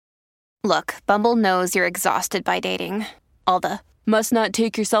Look, Bumble knows you're exhausted by dating. All the must not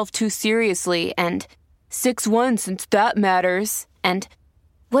take yourself too seriously and 6'1" since that matters. And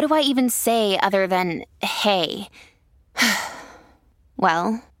what do I even say other than hey?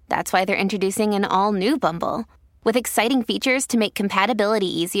 Well, that's why they're introducing an all-new Bumble with exciting features to make compatibility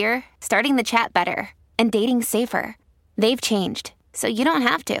easier, starting the chat better, and dating safer. They've changed, so you don't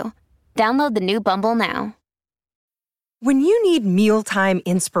have to. Download the new Bumble now. When you need mealtime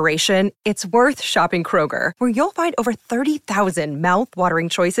inspiration, it's worth shopping Kroger, where you'll find over 30,000 mouth-watering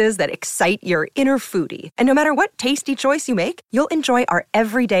choices that excite your inner foodie. And no matter what tasty choice you make, you'll enjoy our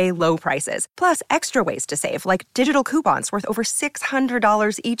everyday low prices, plus extra ways to save, like digital coupons worth over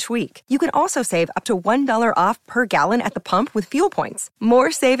 $600 each week. You can also save up to $1 off per gallon at the pump with fuel points.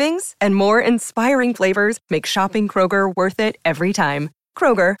 More savings and more inspiring flavors make shopping Kroger worth it every time.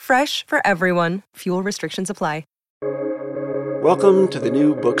 Kroger, fresh for everyone. Fuel restrictions apply. Welcome to the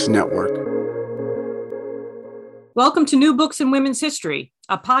New Books Network. Welcome to New Books in Women's History,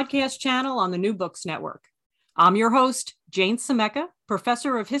 a podcast channel on the New Books Network. I'm your host, Jane Semeka,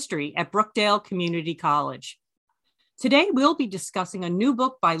 Professor of History at Brookdale Community College. Today, we'll be discussing a new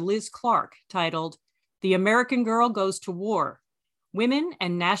book by Liz Clark titled The American Girl Goes to War: Women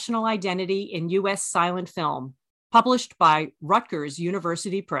and National Identity in U.S. Silent Film, published by Rutgers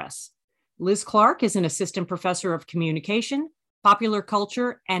University Press. Liz Clark is an assistant professor of communication, popular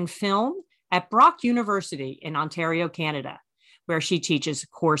culture, and film at Brock University in Ontario, Canada, where she teaches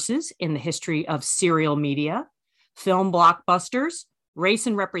courses in the history of serial media, film blockbusters, race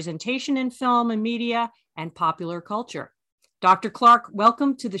and representation in film and media, and popular culture. Dr. Clark,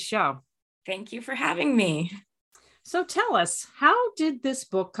 welcome to the show. Thank you for having me. So tell us, how did this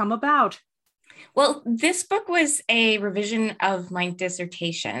book come about? Well, this book was a revision of my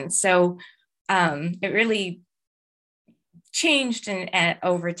dissertation. So it really changed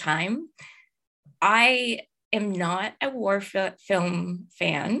over time. I am not a war film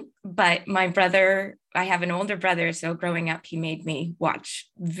fan, but my brother, I have an older brother, so growing up, he made me watch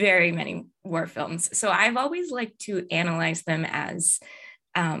very many war films. So I've always liked to analyze them as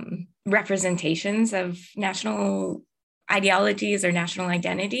representations of national ideologies or national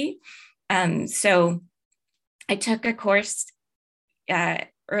identity. So I took a course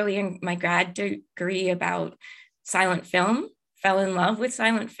early in my grad degree about silent film, fell in love with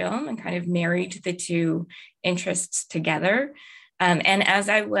silent film, and kind of married the two interests together. And as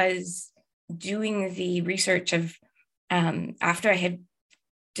I was doing the research of, after I had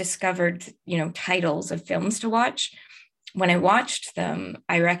discovered, titles of films to watch, when I watched them,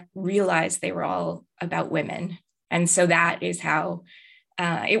 I realized they were all about women. And so that is how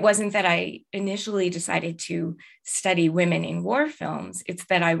it wasn't that I initially decided to study women in war films. It's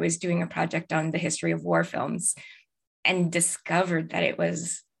that I was doing a project on the history of war films and discovered that it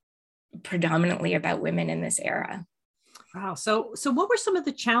was predominantly about women in this era. Wow. So what were some of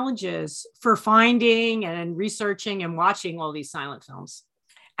the challenges for finding and researching and watching all these silent films?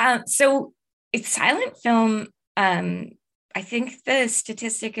 So it's silent film. I think the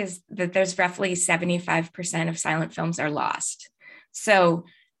statistic is that there's roughly 75% of silent films are lost. So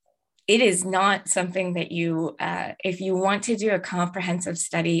it is not something that you, if you want to do a comprehensive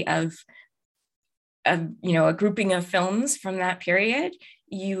study of a grouping of films from that period,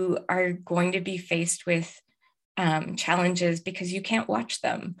 you are going to be faced with challenges because you can't watch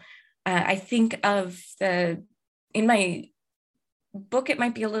them. I think in my book, it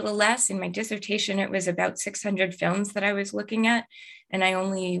might be a little less. In my dissertation, it was about 600 films that I was looking at, and I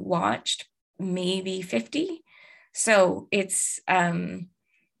only watched maybe 50. So it's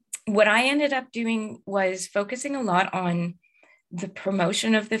what I ended up doing was focusing a lot on the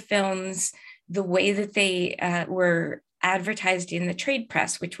promotion of the films, the way that they were advertised in the trade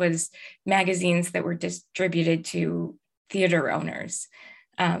press, which was magazines that were distributed to theater owners.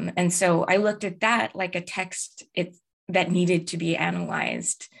 And so I looked at that like a text that needed to be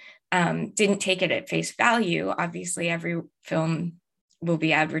analyzed. Didn't take it at face value. Obviously, every film will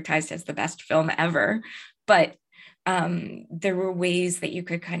be advertised as the best film ever, but there were ways that you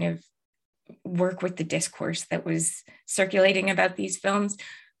could kind of work with the discourse that was circulating about these films,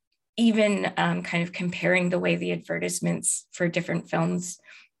 even kind of comparing the way the advertisements for different films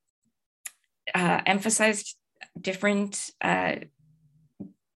emphasized different,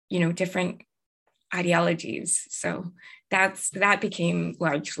 different ideologies. So that became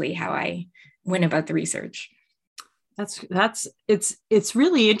largely how I went about the research. It's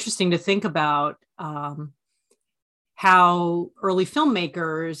really interesting to think about how early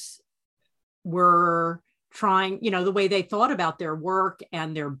filmmakers were trying, the way they thought about their work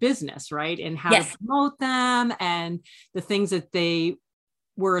and their business, right? And how Yes. to promote them and the things that they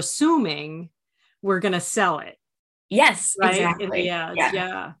we're assuming we're going to sell it. Yes, Right? exactly. In the ads,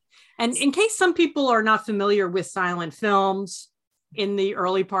 yeah. And in case some people are not familiar with silent films in the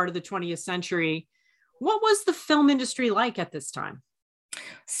early part of the 20th century, what was the film industry like at this time?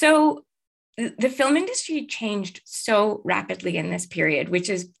 So the film industry changed so rapidly in this period, which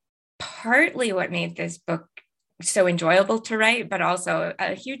is partly what made this book so enjoyable to write, but also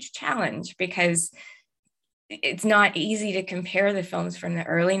a huge challenge because it's not easy to compare the films from the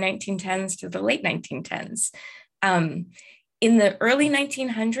early 1910s to the late 1910s. In the early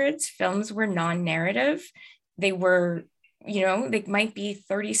 1900s, films were non-narrative. They were, they might be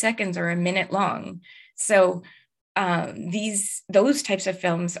 30 seconds or a minute long. So those types of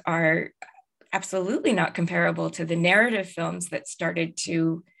films are absolutely not comparable to the narrative films that started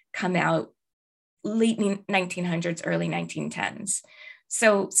to come out late 1900s, early 1910s.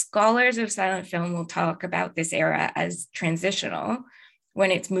 So scholars of silent film will talk about this era as transitional,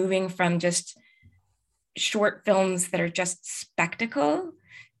 when it's moving from just short films that are just spectacle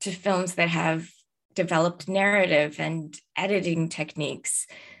to films that have developed narrative and editing techniques.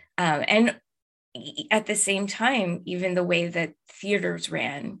 And at the same time, even the way that theaters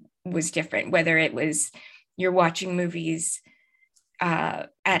ran was different, whether it was you're watching movies at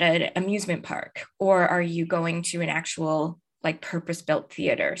an amusement park, or are you going to an actual purpose-built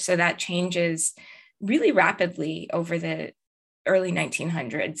theater? So that changes really rapidly over the early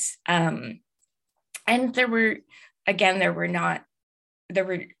 1900s. And there were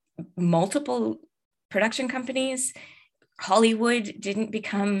multiple production companies. Hollywood didn't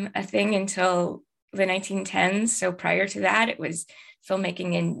become a thing until the 1910s. So prior to that, it was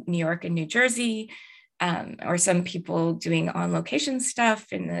filmmaking in New York and New Jersey, or some people doing on-location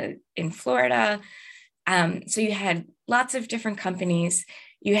stuff in Florida. So you had lots of different companies.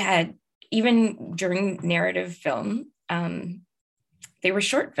 You had, even during narrative film, they were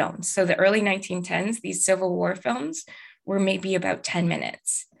short films. So the early 1910s, these Civil War films were maybe about 10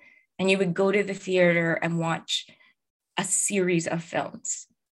 minutes. And you would go to the theater and watch a series of films,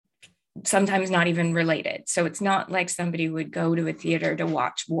 sometimes not even related. So it's not like somebody would go to a theater to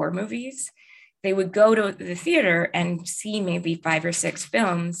watch war movies. They would go to the theater and see maybe 5 or 6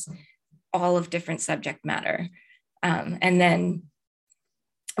 films, all of different subject matter. And then,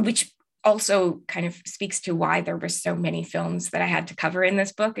 which also kind of speaks to why there were so many films that I had to cover in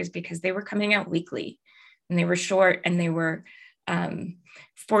this book, is because they were coming out weekly, and they were short, and they were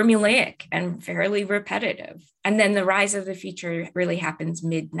formulaic and fairly repetitive. And then the rise of the feature really happens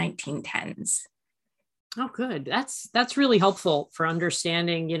mid-1910s. Oh, good. That's really helpful for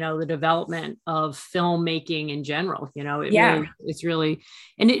understanding, the development of filmmaking in general. It's really,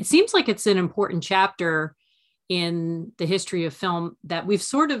 and it seems like it's an important chapter in the history of film that we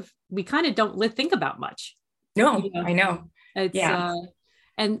kind of don't think about much. No, I know.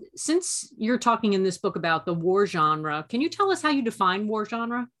 And since you're talking in this book about the war genre, can you tell us how you define war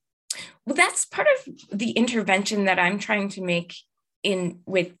genre? Well, that's part of the intervention that I'm trying to make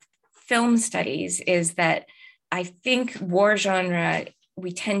with film studies, is that I think war genre,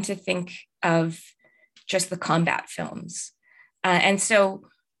 we tend to think of just the combat films. And so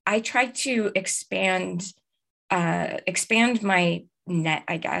I try to expand my net,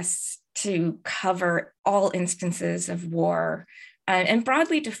 I guess, to cover all instances of war, and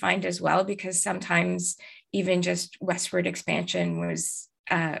broadly defined as well, because sometimes even just westward expansion was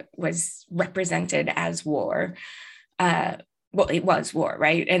represented as war. Well, it was war,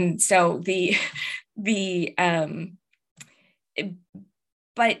 right? And so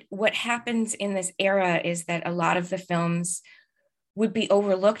but what happens in this era is that a lot of the films would be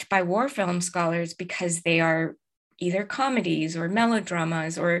overlooked by war film scholars because they are either comedies or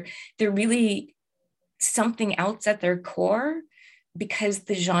melodramas, or they're really something else at their core, because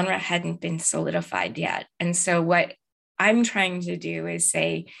the genre hadn't been solidified yet. And so what I'm trying to do is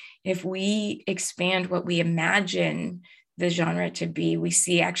say, if we expand what we imagine the genre to be, we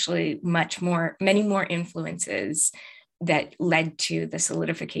see actually many more influences that led to the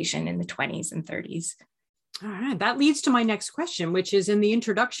solidification in the 20s and 30s. All right. That leads to my next question, which is, in the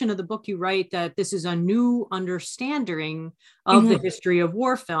introduction of the book, you write that this is a new understanding of the history of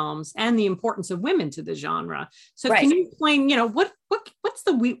war films and the importance of women to the genre. So Can you explain, what's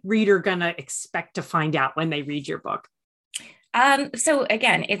the reader going to expect to find out when they read your book? So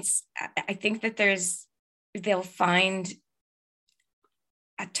again, I think that they'll find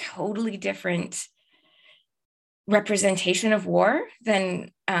a totally different representation of war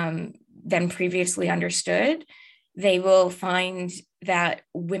than previously understood. They will find that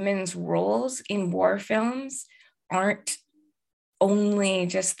women's roles in war films aren't only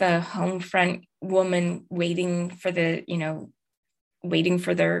just the home front woman waiting for the, waiting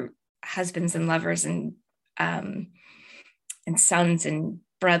for their husbands and lovers and sons and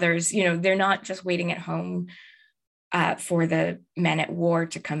brothers. You know, they're not just waiting at home for the men at war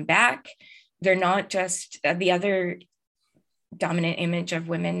to come back. They're not just the other dominant image of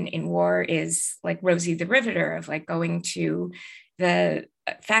women in war is like Rosie the Riveter, of like going to the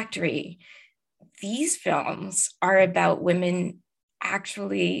factory. These films are about women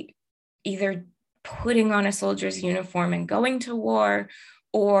actually either putting on a soldier's uniform and going to war,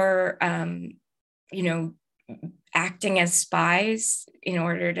 or you know, acting as spies in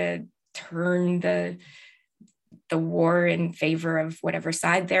order to turn the war in favor of whatever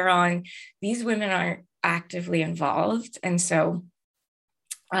side they're on. These women are actively involved. And so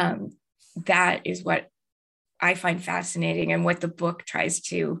that is what I find fascinating, and what the book tries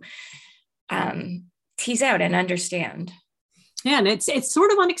to tease out and understand. Yeah, and it's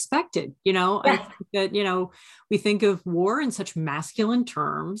sort of unexpected, you know. Yeah. I think that, you know, we think of war in such masculine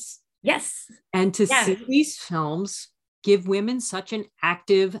terms. Yes. And to see these films give women such an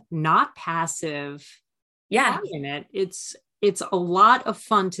active, not passive part in it, it's a lot of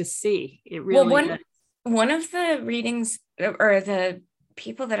fun to see. It really is. One of the readings, or the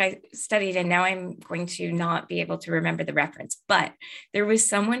people that I studied, and now I'm going to not be able to remember the reference, but there was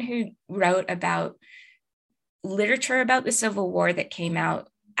someone who wrote about literature about the Civil War that came out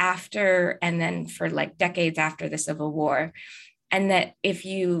after, and then for like decades after the Civil War. And that if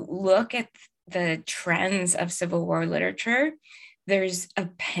you look at the trends of Civil War literature, there's a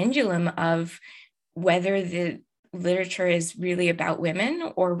pendulum of whether the literature is really about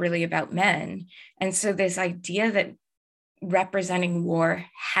women or really about men. And so this idea that representing war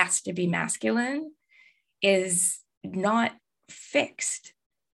has to be masculine is not fixed.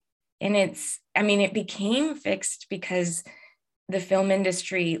 And it became fixed because the film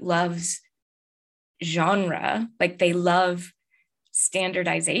industry loves genre, like they love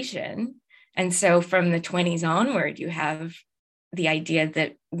standardization. And so from the 20s onward, you have the idea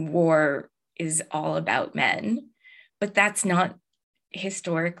that war is all about men, but that's not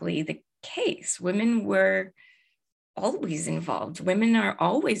historically the case. Women were always involved. Women are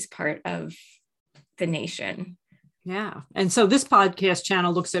always part of the nation. Yeah. And so this podcast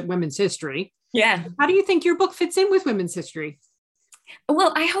channel looks at women's history. Yeah. How do you think your book fits in with women's history?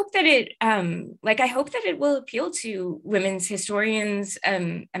 Well, I hope that it will appeal to women's historians,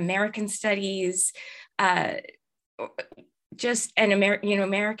 American studies, just an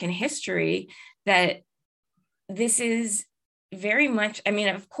American history, that this is very much, I mean,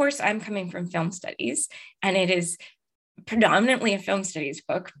 of course, I'm coming from film studies, and it is predominantly a film studies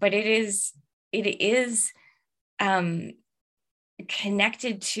book, but it is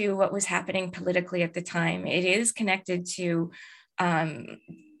connected to what was happening politically at the time. It is connected to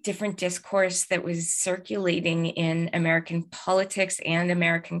different discourse that was circulating in American politics and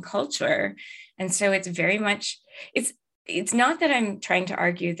American culture. And so it's very much, it's not that I'm trying to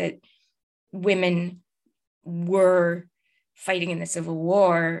argue that women were fighting in the Civil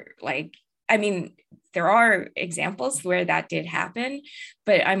War. Like, I mean, there are examples where that did happen,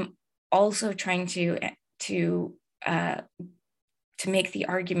 but I'm also trying to make the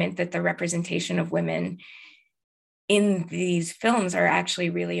argument that the representation of women in these films are actually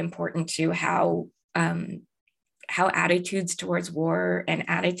really important to how attitudes towards war and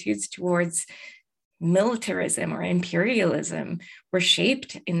attitudes towards militarism or imperialism were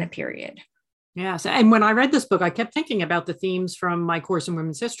shaped in the period. Yes. And when I read this book, I kept thinking about the themes from my course in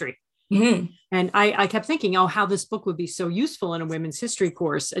women's history. Mm-hmm. And I kept thinking, how this book would be so useful in a women's history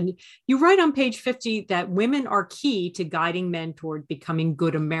course. And you write on page 50 that women are key to guiding men toward becoming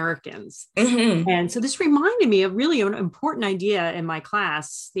good Americans. Mm-hmm. And so this reminded me of really an important idea in my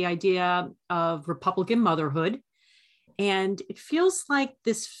class, the idea of Republican motherhood. And it feels like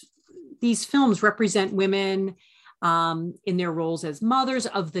these films represent women in their roles as mothers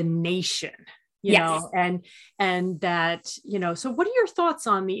of the nation. You know, and that, so what are your thoughts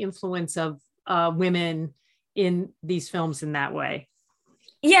on the influence of women in these films in that way?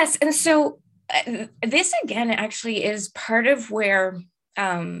 Yes. And so this, again, actually is part of where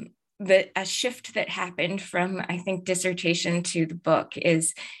a shift that happened from, I think, dissertation to the book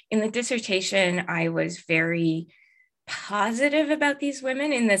is. In the dissertation, I was very positive about these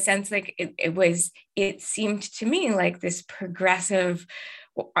women, in the sense like it seemed to me like this progressive,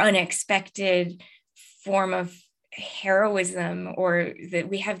 unexpected form of heroism, or that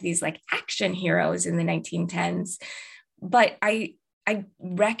we have these like action heroes in the 1910s. But I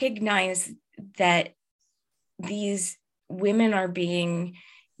recognize that these women are being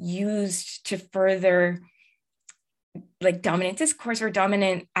used to further like dominant discourse or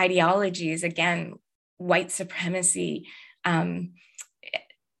dominant ideologies, again, white supremacy,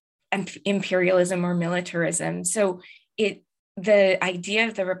 imperialism or militarism. So the idea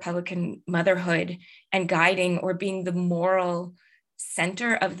of the Republican motherhood and guiding or being the moral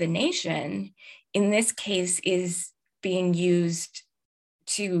center of the nation, in this case, is being used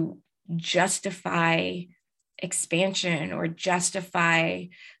to justify expansion or justify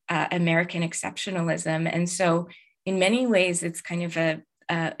American exceptionalism. And so in many ways, it's kind of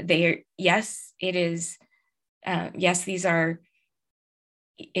yes, these are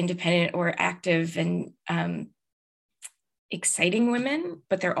independent or active and exciting women,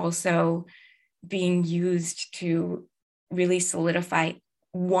 but they're also being used to really solidify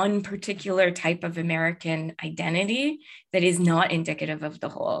one particular type of American identity that is not indicative of the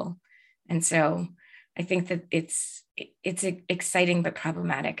whole. And so I think that it's exciting but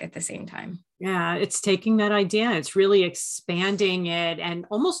problematic at the same time. Yeah, it's taking that idea, it's really expanding it and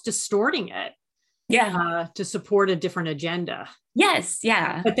almost distorting it. Yeah. To support a different agenda. Yes,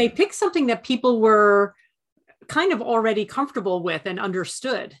 yeah. But they picked something that people were kind of already comfortable with and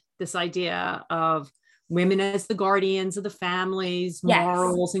understood, this idea of women as the guardians of the families,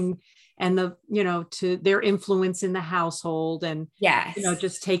 morals, and the, to their influence in the household, and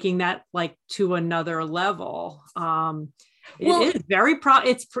just taking that like to another level. It is very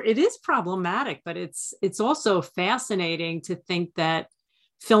it is problematic, but it's also fascinating to think that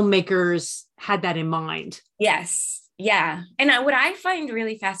filmmakers had that in mind. Yes, yeah. And what I find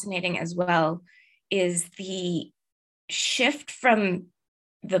really fascinating as well is the shift from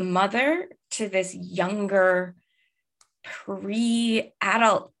the mother to this younger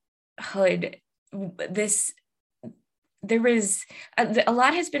pre-adulthood. There was a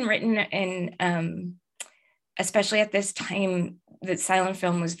lot has been written in, especially at this time, that silent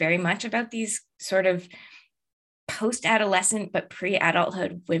film was very much about these sort of post-adolescent but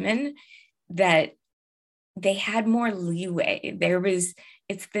pre-adulthood women, that they had more leeway.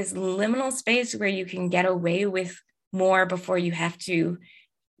 It's this liminal space where you can get away with more before you have to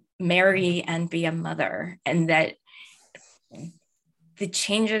marry and be a mother, and that the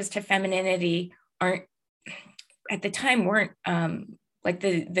changes to femininity weren't like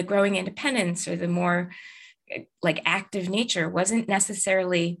the growing independence or the more like active nature wasn't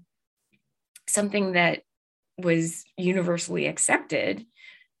necessarily something that was universally accepted,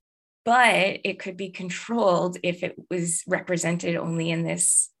 but it could be controlled if it was represented only in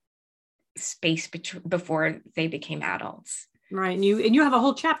this space before they became adults. Right. And you have a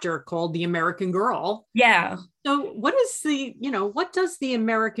whole chapter called The American Girl. Yeah. So what does the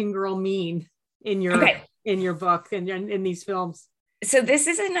American Girl mean in your book and in these films? So this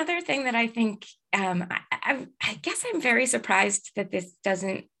is another thing that I think, I guess I'm very surprised that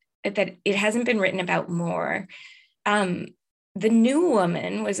that it hasn't been written about more. The New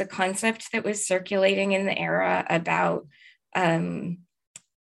Woman was a concept that was circulating in the era about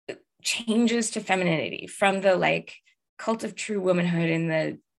changes to femininity, from the like cult of true womanhood in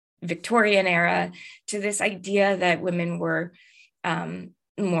the Victorian era to this idea that women were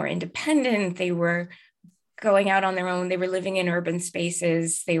more independent. They were going out on their own. They were living in urban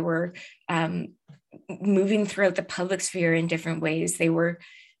spaces. They were moving throughout the public sphere in different ways.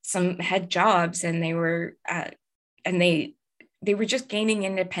 Some had jobs, and they were just gaining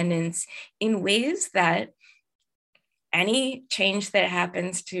independence in ways that any change that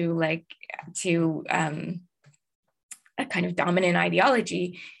happens to a kind of dominant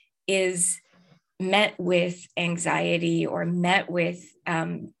ideology is met with anxiety or met with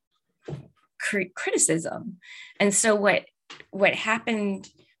criticism. And so what happened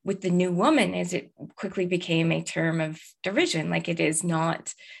with the New Woman is it quickly became a term of derision. Like it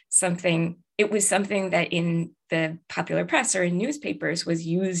was something that in the popular press or in newspapers was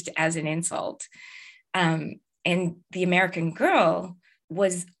used as an insult. And the American Girl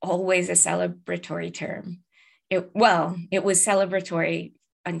was always a celebratory term. It was celebratory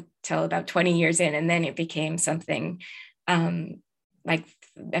until about 20 years in, and then it became something like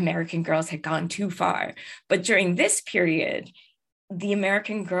American Girls had gone too far. But during this period, the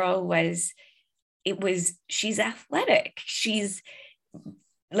American Girl she's athletic. She's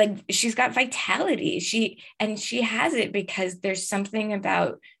got vitality. She has it because there's something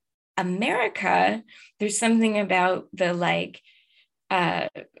about America. There's something about the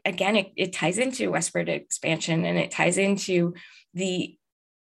again, it ties into westward expansion, and it ties into the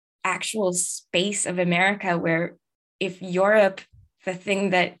actual space of America, where if Europe, the thing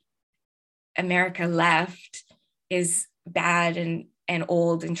that America left, is bad and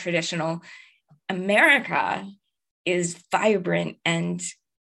old and traditional, America is vibrant and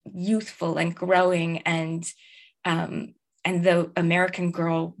youthful and growing, and the American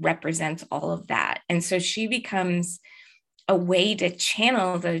Girl represents all of that. And so she becomes a way to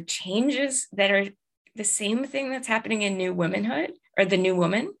channel the changes that are the same thing that's happening in New Womanhood or the New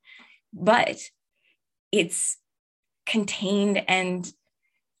Woman, but it's contained and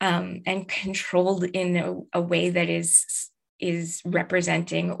controlled in a way that is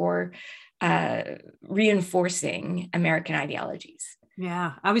representing or reinforcing American ideologies.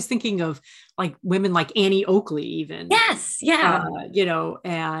 Yeah, I was thinking of like women like Annie Oakley, even. Yes, yeah.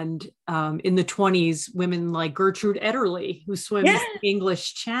 And in the 20s, women like Gertrude Ederle, who swims the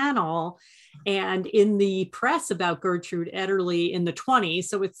English Channel. And in the press about Gertrude Ederle in the 20s,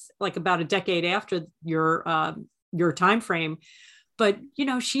 so it's like about a decade after your time frame, but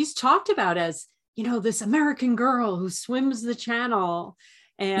she's talked about as this American girl who swims the Channel,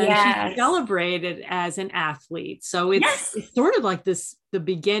 and she's celebrated as an athlete. So it's sort of like the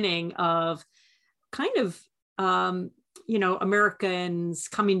beginning of kind of Americans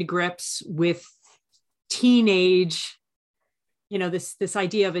coming to grips with teenage. This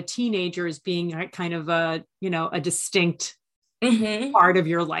idea of a teenager as being kind of a distinct part of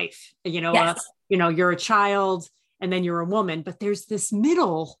your life. You're a child and then you're a woman, but there's this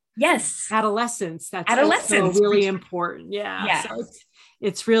middle adolescence that's also really important. Yeah. So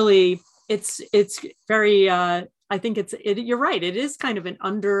it's really, it's very, I think you're right. It is kind of an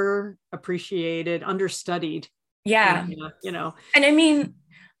underappreciated, understudied. Yeah. And I mean,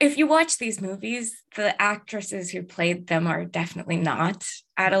 if you watch these movies, the actresses who played them are definitely not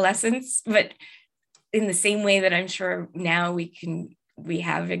adolescents, but in the same way that I'm sure now we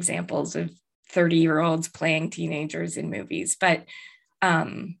have examples of 30-year-olds playing teenagers in movies. But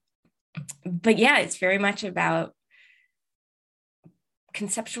yeah, it's very much about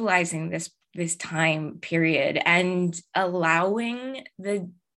conceptualizing this time period and allowing the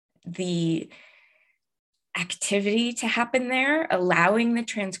activity to happen there, allowing the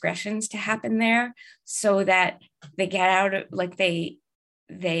transgressions to happen there, so that they get out of, like, they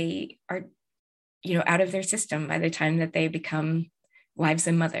are out of their system by the time that they become wives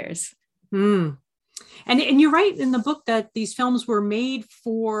and mothers. And you write in the book that these films were made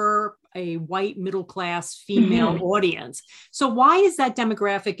for a white middle class female audience. So why is that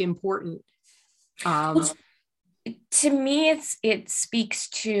demographic important? To me, it speaks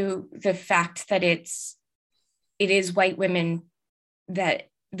to the fact that it is white women, that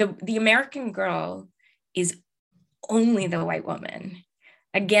the American girl is only the white woman.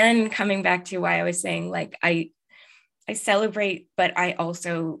 Again, coming back to why I was saying, like, I celebrate, but I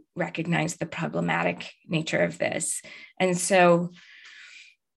also recognize the problematic nature of this. And so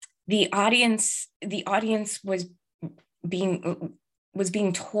the audience was being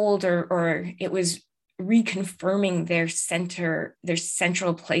told, or it was reconfirming their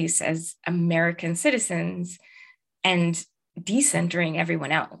central place as American citizens and decentering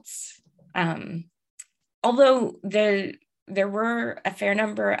everyone else. Although there were a fair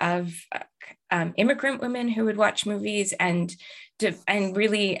number of immigrant women who would watch movies and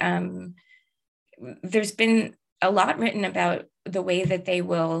really there's been a lot written about the way that they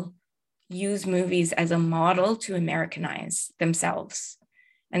will use movies as a model to Americanize themselves.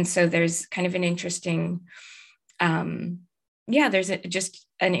 And so there's kind of an interesting, just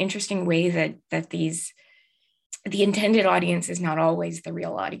an interesting way that the intended audience is not always the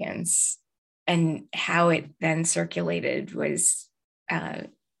real audience, and how it then circulated was,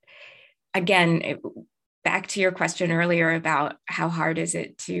 back to your question earlier about how hard is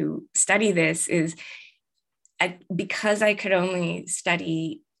it to study this, is because I could only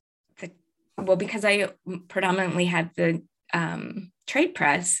study because I predominantly had the trade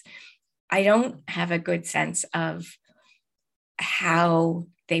press, I don't have a good sense of how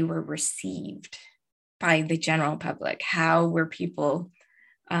they were received by the general public. How were people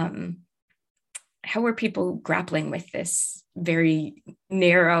grappling with this very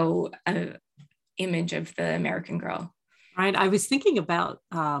narrow image of the American girl? Right. I was thinking about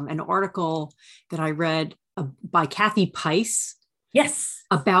an article that I read by Kathy Pice. Yes.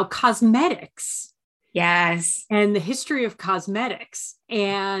 About cosmetics. Yes. And the history of cosmetics,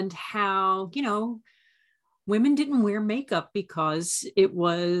 and how, women didn't wear makeup because it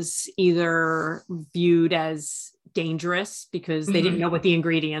was either viewed as dangerous because they didn't know what the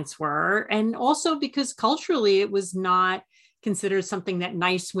ingredients were, and also because culturally it was not considered something that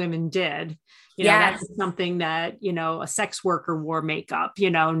nice women did. That's something that, a sex worker wore makeup,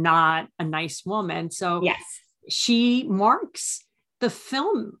 not a nice woman. So she marks the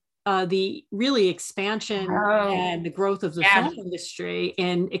film, the really expansion and the growth of the film industry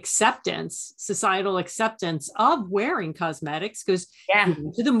and acceptance, societal acceptance of wearing cosmetics, because you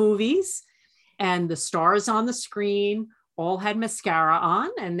go to the movies and the stars on the screen all had mascara on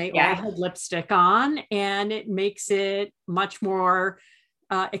and they all had lipstick on, and it makes it much more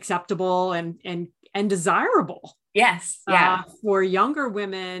acceptable and desirable. Yes. Yeah. For younger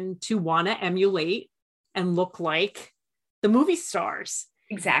women to want to emulate and look like the movie stars.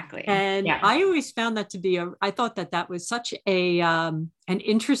 Exactly. And I always found that to be I thought that was such an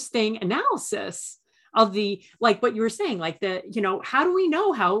interesting analysis of the, like what you were saying, like the, how do we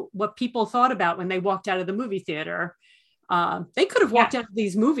know what people thought about when they walked out of the movie theater? They could have walked out of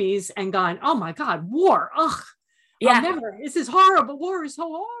these movies and gone, oh my God, war. Ugh. This is horrible. War is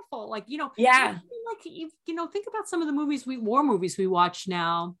so awful. Like, think about some of the war movies we watch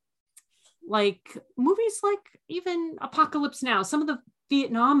now, like movies like even Apocalypse Now, some of the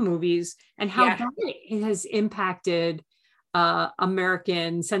Vietnam movies, and how that it has impacted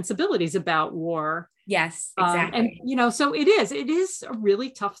American sensibilities about war. Yes, exactly. And, so it is a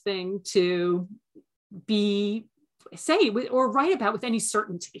really tough thing to say or write about with any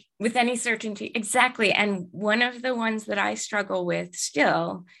certainty. Exactly. And one of the ones that I struggle with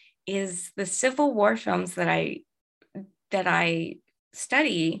still is the Civil War films that I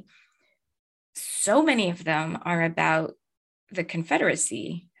study. So many of them are about the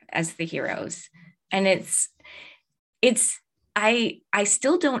Confederacy as the heroes. And I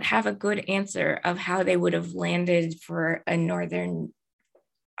still don't have a good answer of how they would have landed for a Northern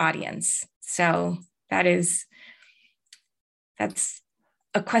audience. So that's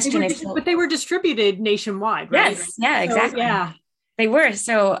a question. But they were distributed nationwide, right? Yes. Yeah, exactly. They were.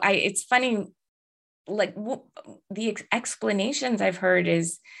 So it's funny, like the explanations I've heard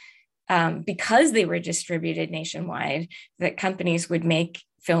is because they were distributed nationwide, that companies would make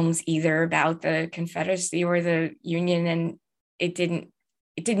films either about the Confederacy or the Union, and it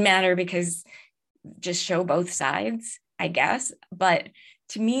didn't matter because just show both sides, I guess. But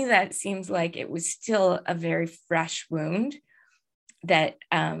to me, that seems like it was still a very fresh wound that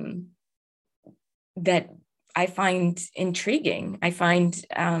I find intriguing. I find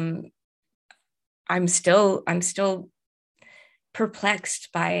I'm still perplexed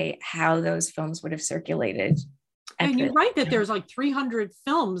by how those films would have circulated. And you're right that there's like 300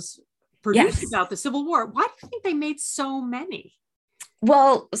 films produced about the Civil War. Why do you think they made so many?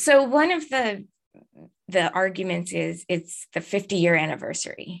 Well, so one of the arguments is it's the 50-year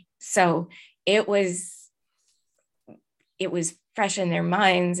anniversary. So it was fresh in their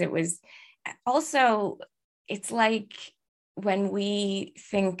minds. It was also, it's like when we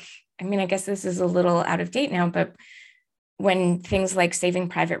think, I guess this is a little out of date now, but when things like Saving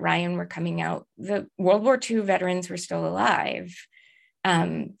Private Ryan were coming out, the World War II veterans were still alive.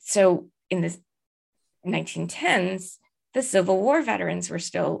 So in the 1910s, the Civil War veterans were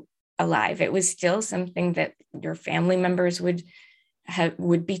still alive. It was still something that your family members would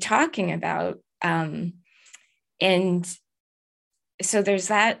be talking about. And so there's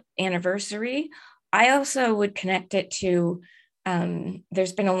that anniversary. I also would connect it to,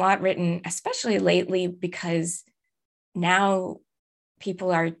 there's been a lot written, especially lately, because now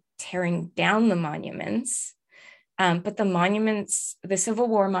people are tearing down the monuments, but the monuments, the Civil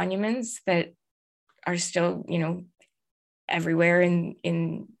War monuments that are still, everywhere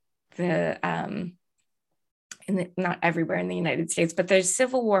in the not everywhere in the United States, but there's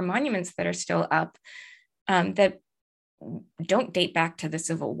Civil War monuments that are still up that don't date back to the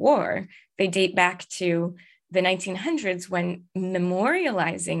Civil War. They date back to the 1900s, when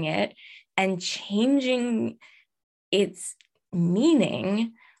memorializing it and changing its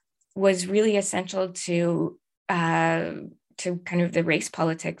meaning was really essential to kind of the race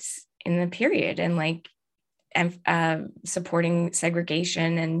politics in the period, and supporting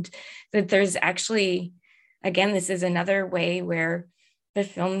segregation. And that there's actually, again, this is another way where I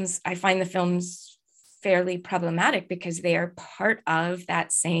find the films fairly problematic, because they are part of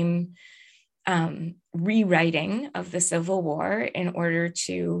that same rewriting of the Civil War in order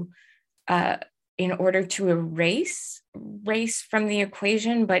to erase race from the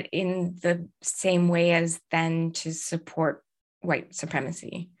equation, but in the same way as then to support white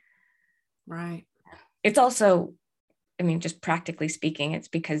supremacy. Right. It's also, just practically speaking, it's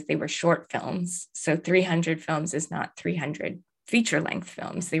because they were short films. So 300 films is not 300 feature-length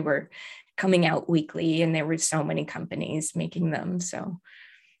films. They were coming out weekly, and there were so many companies making them. So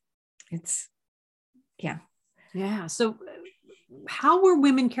it's, yeah. Yeah. So how were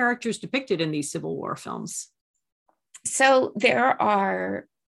women characters depicted in these Civil War films? So there are,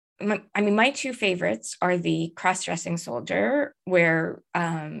 my two favorites are the cross-dressing soldier, where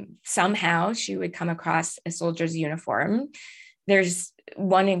somehow she would come across a soldier's uniform. There's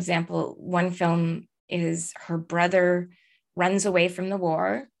one example, one film is her brother runs away from the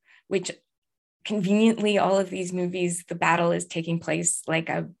war, which conveniently, all of these movies, the battle is taking place like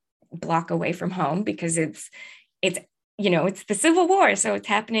a block away from home because it's it's the Civil War, so it's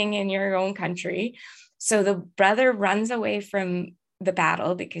happening in your own country. So the brother runs away from the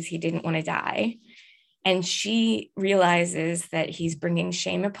battle because he didn't want to die, and she realizes that he's bringing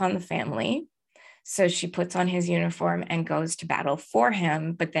shame upon the family. So she puts on his uniform and goes to battle for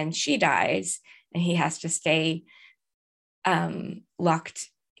him, but then she dies and he has to stay locked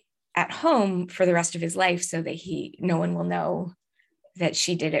at home for the rest of his life so that no one will know that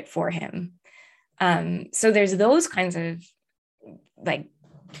she did it for him. So there's those kinds of like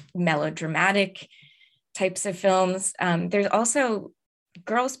melodramatic types of films. There's also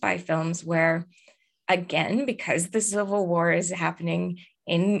girl spy films where, again, because the Civil War is happening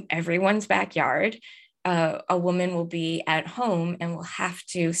in everyone's backyard, a woman will be at home and will have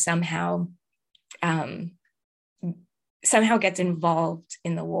to somehow gets involved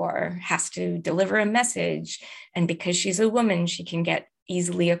in the war, has to deliver a message. And because she's a woman, she can get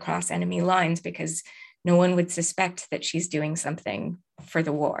easily across enemy lines because no one would suspect that she's doing something for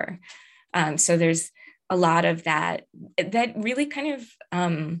the war. So there's a lot of that really kind of,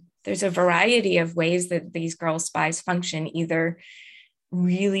 there's a variety of ways that these girl spies function, either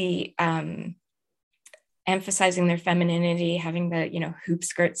really emphasizing their femininity, having the, hoop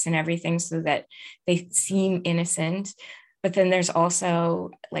skirts and everything so that they seem innocent. But then there's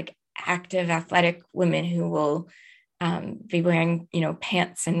also like active athletic women who will be wearing,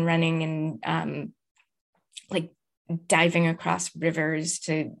 pants and running and like diving across rivers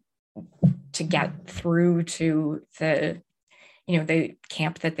to get through to the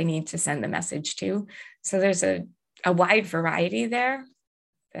camp that they need to send the message to. So there's a wide variety there.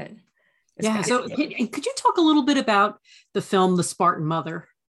 Yeah. So could you talk a little bit about the film, The Spartan Mother?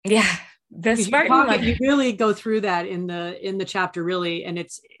 Yeah. The Spartan Mother. You really go through that in the chapter, really. And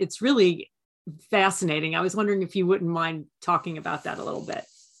it's really fascinating. I was wondering if you wouldn't mind talking about that a little bit.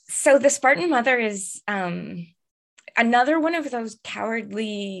 So The Spartan Mother is another one of those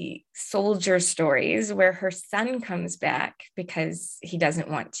cowardly soldier stories where her son comes back because he doesn't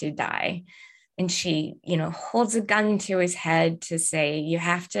want to die. And she, holds a gun to his head to say, you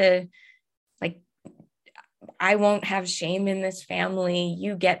have to, like, I won't have shame in this family.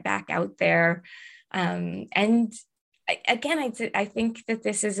 You get back out there. And again, I think that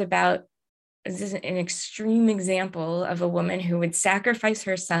this is an extreme example of a woman who would sacrifice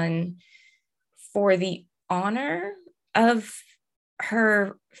her son for the honor of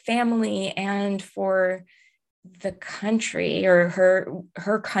her family and for the country, or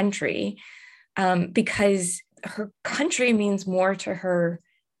her country, because her country means more to her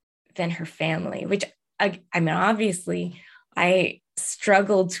than her family, which I mean, obviously I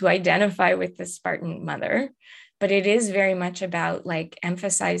struggled to identify with the Spartan Mother, but it is very much about like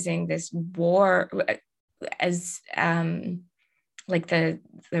emphasizing this war as like the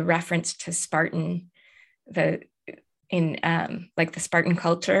reference to Spartan, in like the Spartan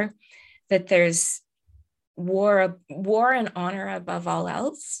culture, that there's war and honor above all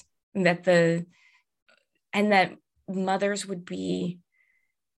else, and that mothers would be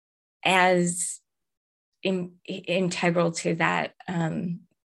as integral to that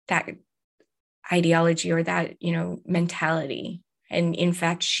that ideology or that mentality. And in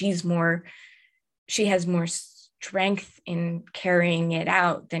fact, she has more strength in carrying it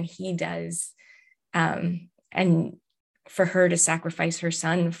out than he does. And for her to sacrifice her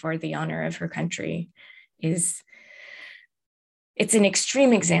son for the honor of her country it's an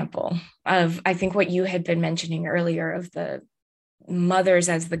extreme example of, I think, what you had been mentioning earlier of the mothers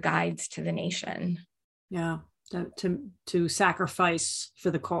as the guides to the nation. Yeah, to sacrifice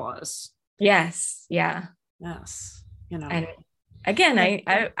for the cause. Yes. Yeah. Yes. And again,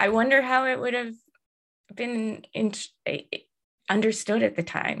 I wonder how it would have been understood at the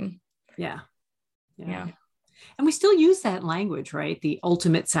time. Yeah. And we still use that language, right? The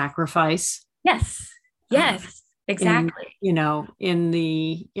ultimate sacrifice. Yes. Exactly. In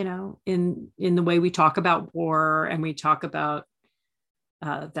the way we talk about war, and we talk about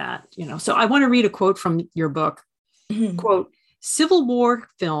that, So I want to read a quote from your book. Mm-hmm. Quote, "Civil War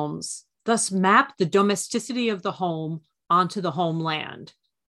films thus map the domesticity of the home onto the homeland.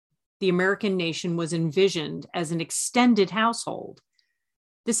 The American nation was envisioned as an extended household.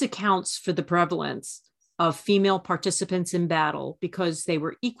 This accounts for the prevalence of female participants in battle because they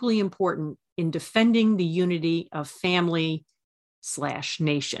were equally important in defending the unity of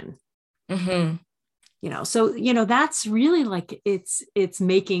family/nation." Mm-hmm. So that's really like it's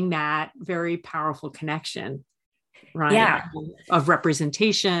making that very powerful connection, right? Yeah. Of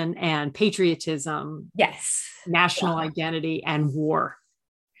representation and patriotism. Yes. National identity and war.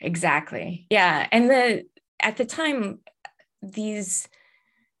 exactly. Yeah. And at the time, these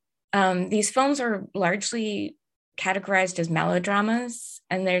films are largely categorized as melodramas,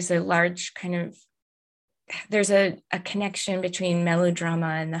 and there's a connection between melodrama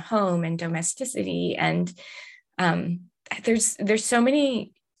and the home and domesticity, and there were so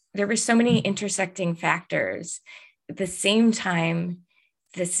many intersecting factors. At the same time,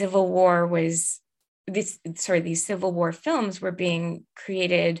 these Civil War films were being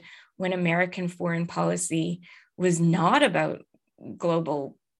created when American foreign policy was not about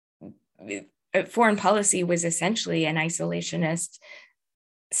global. Foreign policy was essentially an isolationist,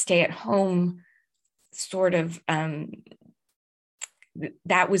 stay-at-home sort of,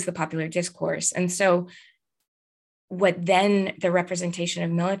 that was the popular discourse. And so what then the representation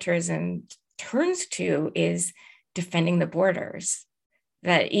of militarism turns to is defending the borders.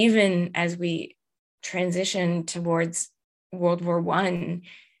 That even as we transition towards World War I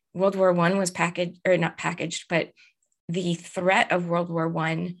was not packaged, but the threat of World War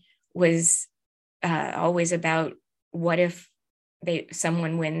I was always about, what if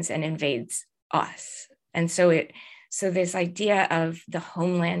someone wins and invades us? And so this idea of the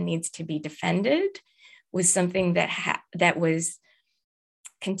homeland needs to be defended was something that was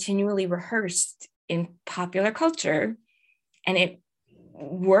continually rehearsed in popular culture, and it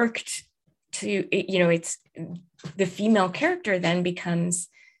worked to, it's the female character then becomes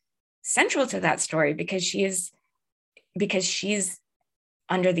central to that story because she's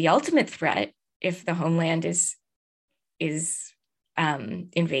under the ultimate threat if the homeland is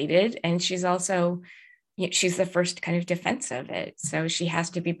invaded, and she's also, she's the first kind of defense of it. So she has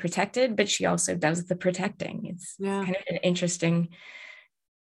to be protected, but she also does the protecting. It's kind of an interesting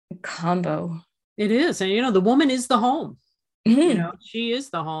combo. It is. And, the woman is the home. Mm-hmm. She is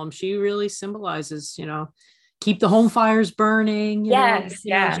the home. She really symbolizes, keep the home fires burning. Yes.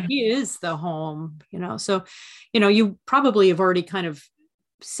 She is the home, So, you probably have already kind of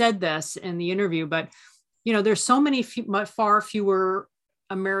said this in the interview, but, there's so far fewer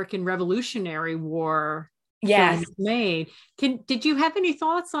American Revolutionary War films made. Did you have any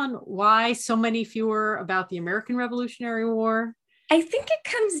thoughts on why so many fewer about the American Revolutionary War? I think it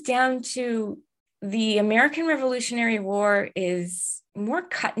comes down to the American Revolutionary War is more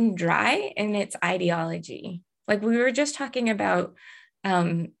cut and dry in its ideology. Like we were just talking about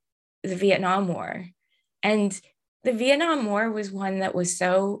the Vietnam War, and the Vietnam War was one that was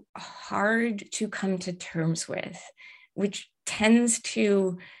so hard to come to terms with, which tends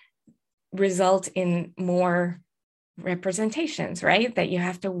to result in more representations, right? That you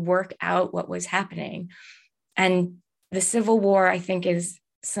have to work out what was happening. And the Civil War, I think, is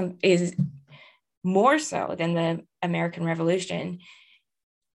more so than the American Revolution,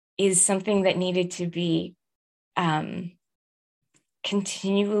 is something that needed to be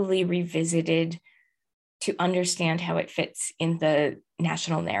continually revisited to understand how it fits in the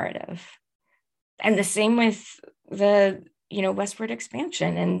national narrative. And the same with the, westward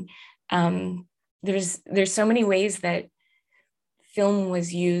expansion. And there's so many ways that film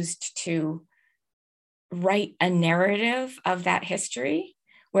was used to write a narrative of that history.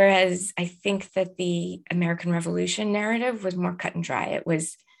 Whereas I think that the American Revolution narrative was more cut and dry. It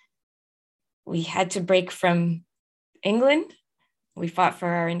was, we had to break from England, we fought for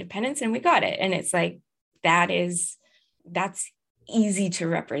our independence, and we got it. And it's like, that's easy to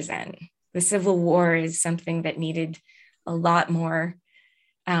represent. The Civil War is something that needed a lot more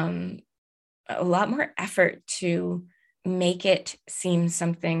effort to make it seem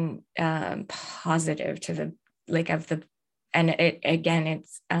something positive to the, and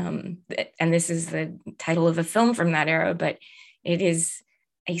it's and this is the title of a film from that era, but it is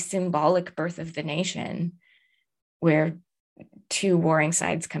a symbolic birth of the nation where two warring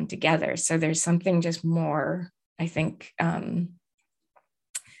sides come together. So there's something just more, I think,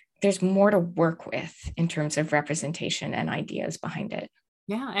 there's more to work with in terms of representation and ideas behind it.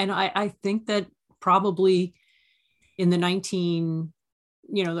 Yeah. And I think that probably in the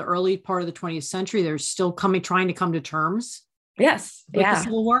the early part of the 20th century, they're still trying to come to terms. Yes. With the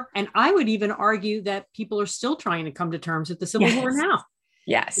Civil War. And I would even argue that people are still trying to come to terms with the Civil War now.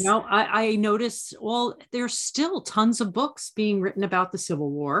 Yes. I noticed, there's still tons of books being written about the Civil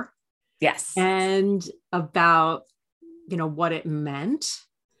War. Yes. And about, what it meant.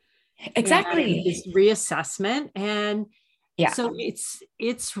 Exactly. This reassessment. And so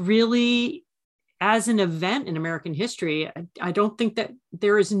it's really, as an event in American history, I don't think that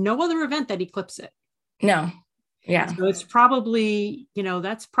there is no other event that eclipses it. No. Yeah. So it's probably,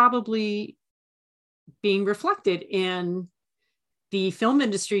 that's probably being reflected in the film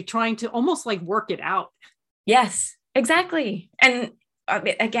industry trying to almost like work it out. Yes, exactly. And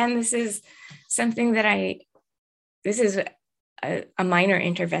again, this is something that this is a minor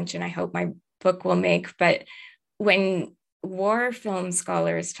intervention I hope my book will make. But when war film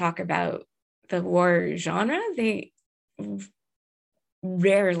scholars talk about the war genre, they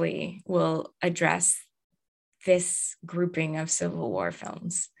rarely will address this grouping of Civil War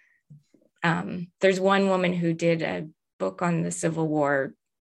films. There's one woman who did a book on the Civil War.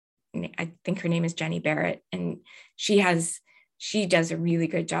 I think her name is Jenny Barrett, and she does a really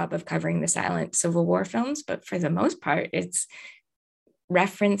good job of covering the silent Civil War films. But for the most part, it's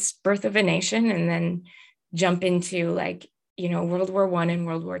reference Birth of a Nation and then jump into World War I and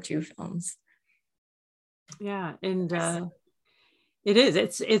World War II films. Yeah, and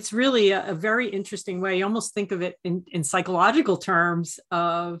it's really a very interesting way. You almost think of it in psychological terms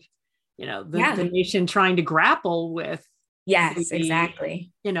of the nation trying to grapple with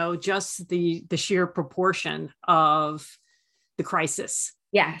exactly just the sheer proportion of the crisis.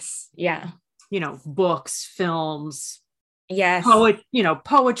 Books, films,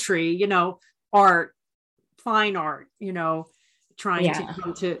 poetry, art, fine art,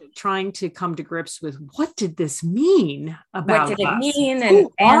 trying to come to grips with what did this mean about what did us? It mean?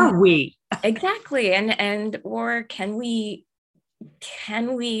 Who are we? Exactly. And or can we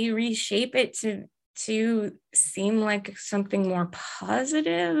reshape it to seem like something more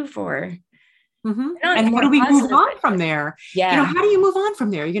positive, or and how do we move on from there? How do you move on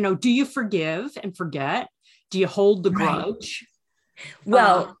from there? Do you forgive and forget? Do you hold the grudge?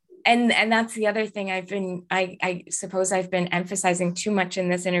 Well, and that's the other thing I suppose I've been emphasizing too much in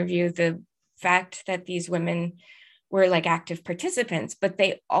this interview, the fact that these women were like active participants, but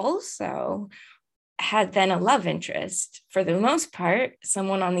they also had then a love interest, for the most part,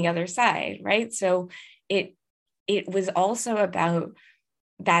 someone on the other side, right? So it was also about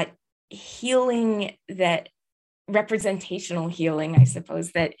that healing, that representational healing, I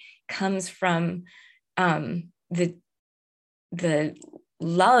suppose, that comes from the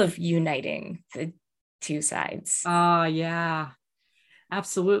love uniting the two sides. Yeah,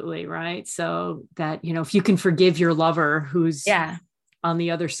 absolutely. Right. So that, if you can forgive your lover who's on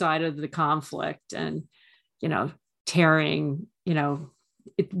the other side of the conflict and, tearing,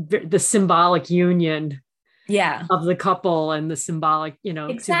 the symbolic union of the couple and the symbolic,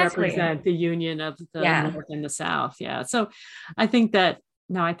 to represent the union of the North and the South. Yeah. So I think I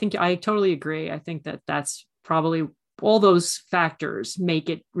totally agree. I think that that's probably all those factors make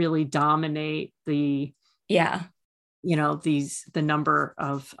it really dominate the number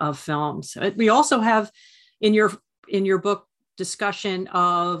of films. We also have in your book discussion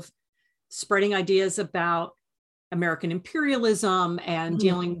of spreading ideas about American imperialism and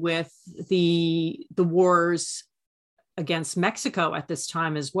dealing with the wars against Mexico at this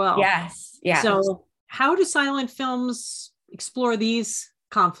time as well. Yes. So how do silent films explore these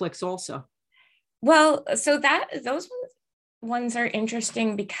conflicts also? Well, so those ones are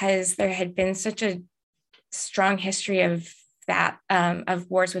interesting because there had been such a strong history of that,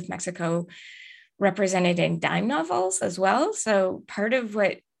 of wars with Mexico represented in dime novels as well. So part of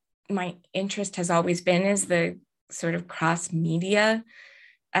what my interest has always been is the sort of cross-media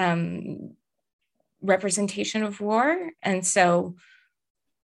representation of war. And so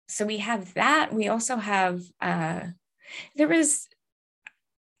we have that. We also have, there was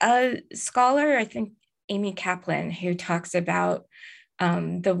a scholar, I think Amy Kaplan, who talks about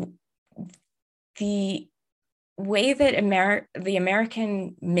the way that the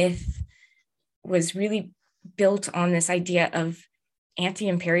American myth was really built on this idea of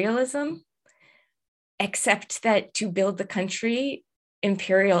anti-imperialism, except that to build the country,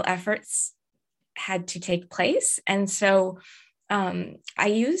 imperial efforts had to take place. And so I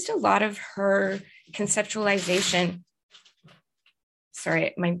used a lot of her conceptualization.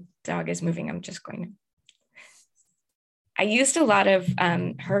 Sorry, my dog is moving. I used a lot of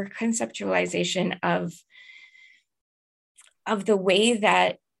her conceptualization of the way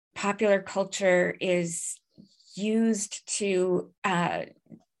that popular culture is used to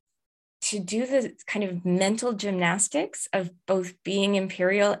do the kind of mental gymnastics of both being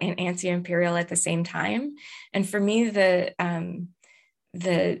imperial and anti-imperial at the same time. And for me, the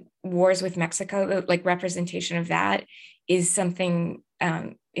wars with Mexico, like representation of that, is something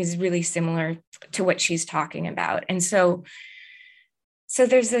is really similar to what she's talking about. And so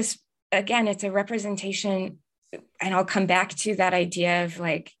there's this, again, it's a representation, and I'll come back to that idea of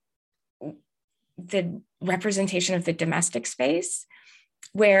like the representation of the domestic space,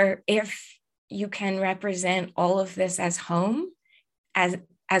 where if you can represent all of this as home, as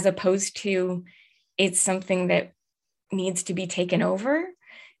opposed to it's something that needs to be taken over,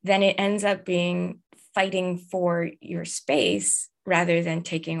 then it ends up being fighting for your space rather than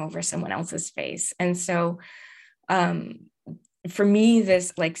taking over someone else's space. And so for me,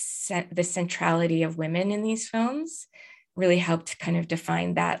 this like the centrality of women in these films really helped kind of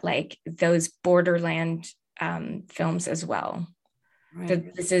define that, like those borderland films as well. Right.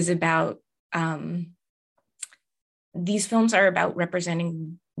 That this is about, these films are about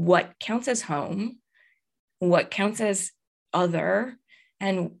representing what counts as home, what counts as other,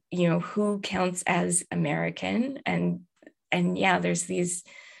 and, you know, who counts as American. And yeah, there's these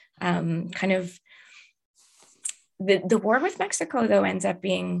kind of, the war with Mexico, though, ends up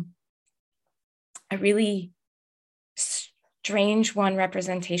being a really strange one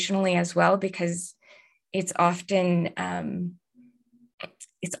representationally as well, because it's often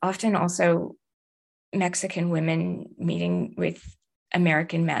also Mexican women meeting with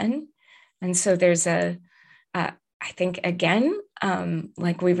American men. And so there's I think, again,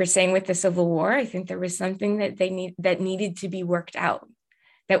 like we were saying with the Civil War, I think there was something that that needed to be worked out,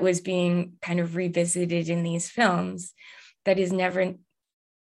 that was being kind of revisited in these films, that is never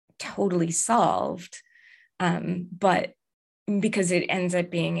totally solved. But because it ends up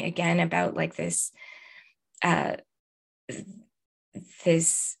being, again, about like this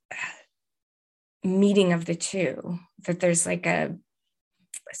meeting of the two, that there's like a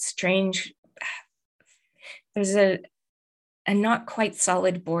strange, there's a not quite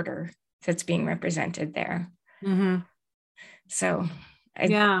solid border that's being represented there. Mm-hmm. So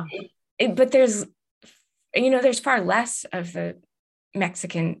yeah, but there's, you know, there's far less of the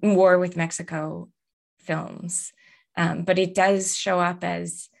Mexican war with Mexico films, but it does show up, I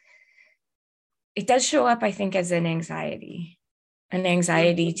think, as an anxiety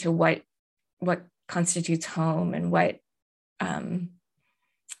to what constitutes home, and what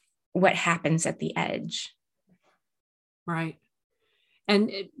happens at the edge. Right.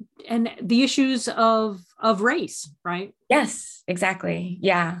 And the issues of race, right? Yes, exactly.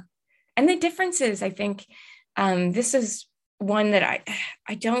 Yeah. And the differences, I think, this is one that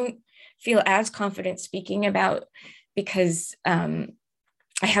I don't feel as confident speaking about, because I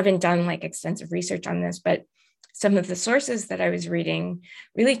haven't done like extensive research on this, but some of the sources that I was reading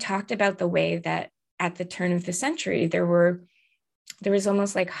really talked about the way that at the turn of the century, there was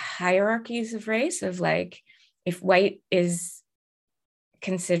almost like hierarchies of race, of like, if white is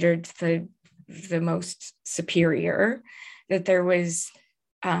considered the most superior, that there was,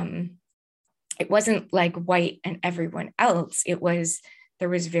 it wasn't like white and everyone else. There was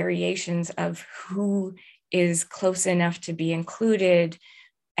variations of who is close enough to be included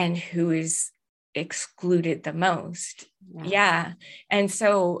and who is excluded the most. Yeah. And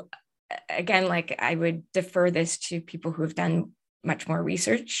so again, like I would defer this to people who have done much more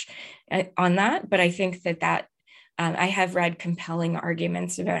research on that. But I think that I have read compelling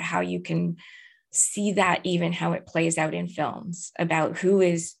arguments about how you can see that, even how it plays out in films, about who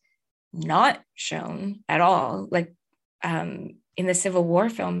is not shown at all. Like in the Civil War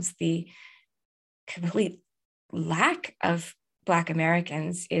films, the complete lack of Black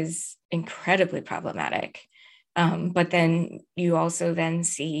Americans is incredibly problematic. But then you also then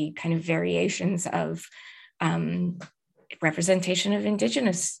see kind of variations of representation of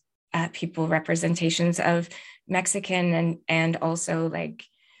Indigenous people, representations of Mexican and also like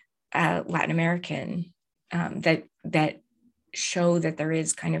Latin American, that show that there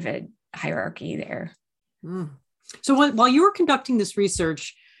is kind of a hierarchy there. Mm. So while you were conducting this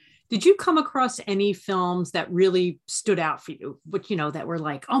research, did you come across any films that really stood out for you, which, you know, that were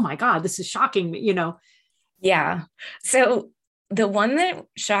like, oh my God, this is shocking, you know? Yeah. So the one that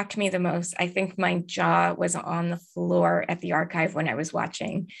shocked me the most, I think my jaw was on the floor at the archive when I was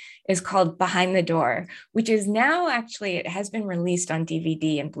watching, is called Behind the Door, which is now actually, it has been released on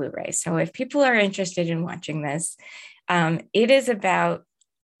DVD and Blu-ray. So if people are interested in watching this, it is about,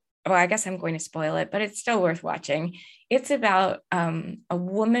 well, I guess I'm going to spoil it, but it's still worth watching. It's about a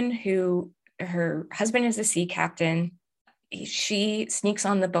woman who, her husband is a sea captain. She sneaks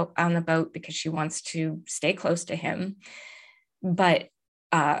on the boat because she wants to stay close to him. But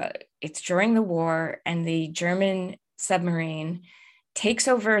it's during the war, and the German submarine takes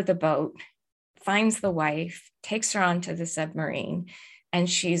over the boat, finds the wife, takes her onto the submarine, and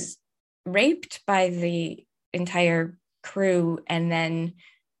she's raped by the entire crew and then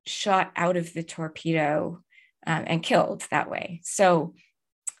shot out of the torpedo and killed that way. So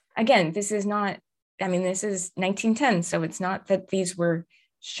again, this is 1910, so it's not that these were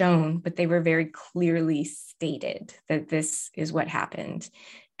shown, but they were very clearly stated that this is what happened.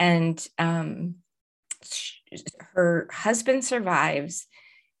 And her husband survives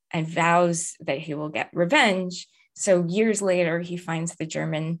and vows that he will get revenge. So years later, he finds the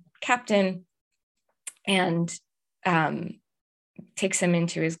German captain, and takes him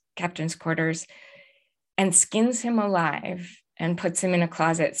into his captain's quarters and skins him alive and puts him in a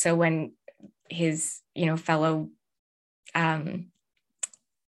closet. So when his, fellow, the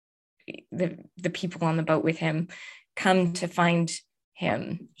people on the boat with him come to find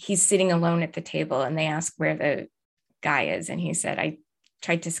him, he's sitting alone at the table, and they ask where the guy is. And he said, I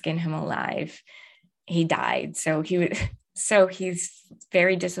tried to skin him alive. He died. So he's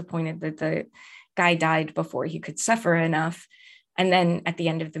very disappointed that the guy died before he could suffer enough. And then at the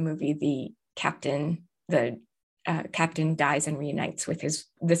end of the movie, the captain dies and reunites with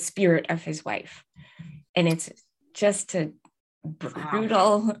the spirit of his wife. And it's just a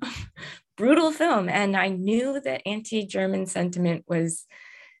brutal, brutal film. And I knew that anti-German sentiment was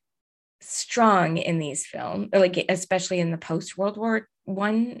strong in these films, like especially in the post-World War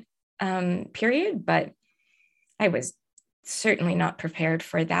I period, but I was certainly not prepared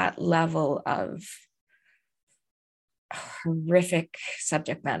for that level of horrific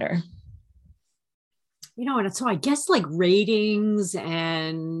subject matter. And so I guess like ratings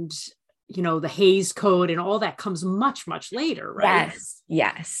and, the Hays Code and all that comes much, much later, right?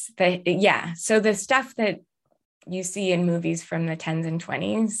 Yes. So the stuff that you see in movies from the 10s and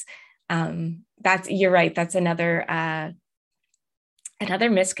 20s, you're right. That's another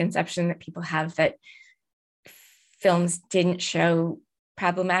misconception that people have, that films didn't show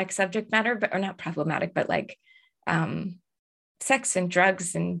problematic subject matter, or not problematic, but like sex and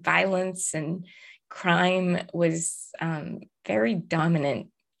drugs and violence and crime was very dominant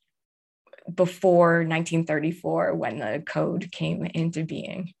before 1934, when the code came into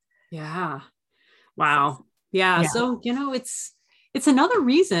being. Yeah. Wow. Yeah. So, it's another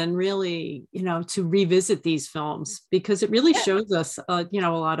reason really, to revisit these films, because it really shows us, a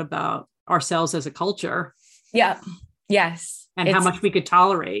lot about ourselves as a culture. Yeah. Yes. And how much we could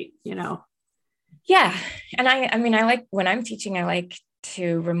tolerate, Yeah. And I mean, I like, when I'm teaching, I like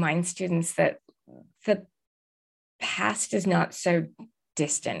to remind students that the past is not so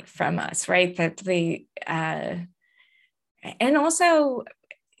distant from us, right? That and also,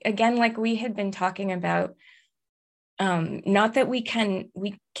 again, like we had been talking about, not that we can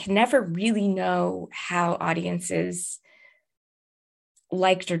never really know how audiences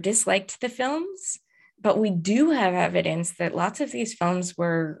liked or disliked the films, but we do have evidence that lots of these films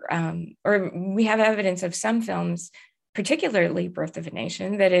were, or we have evidence of some films, particularly Birth of a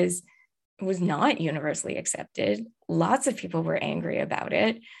Nation, that was not universally accepted. Lots of people were angry about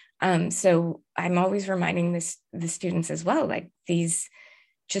it. So I'm always reminding the students as well, like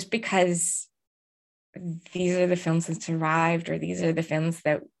just because these are the films that survived, or these are the films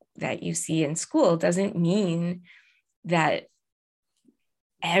that you see in school, doesn't mean that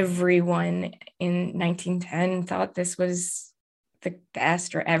everyone in 1910 thought this was the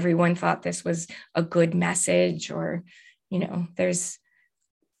best, or everyone thought this was a good message, or, there's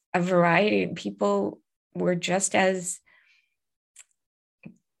a variety of people were just as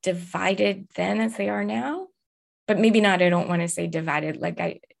divided then as they are now, but maybe not. I don't want to say divided. Like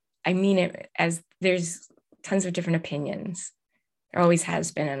I mean it as there's tons of different opinions. There always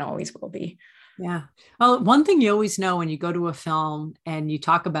has been and always will be. Yeah. Well, one thing you always know when you go to a film and you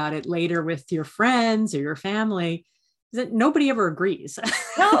talk about it later with your friends or your family is that nobody ever agrees.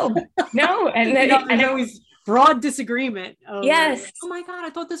 No. And there's always broad disagreement. Yes. Oh my God, I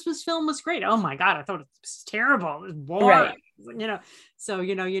thought this film was great. Oh my God, I thought it was terrible. It was boring. Right. So,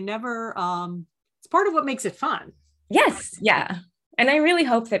 you never, it's part of what makes it fun. Yes. Yeah. And I really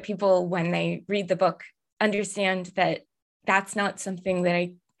hope that people, when they read the book, understand that that's not something that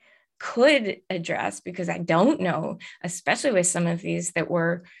I could address, because I don't know, especially with some of these that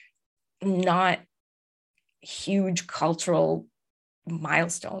were not huge cultural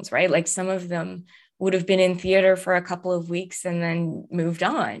milestones, right? Like some of them would have been in theater for a couple of weeks and then moved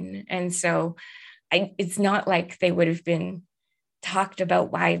on. And so it's not like they would have been talked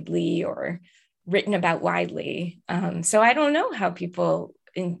about widely or written about widely. So I don't know how people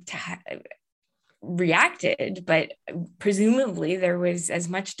reacted, but presumably there was as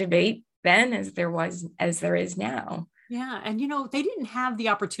much debate then as there is now. Yeah. And, they didn't have the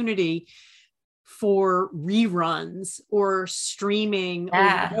opportunity for reruns or streaming over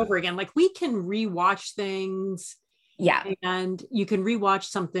and over again. Like we can rewatch things. Yeah. And you can rewatch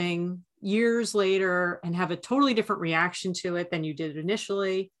something years later and have a totally different reaction to it than you did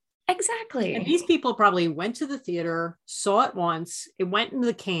initially. Exactly. And these people probably went to the theater, saw it once, it went in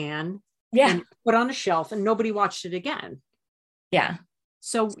the can, and put on a shelf, and nobody watched it again. Yeah.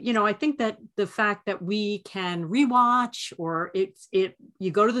 So, I think that the fact that we can rewatch, or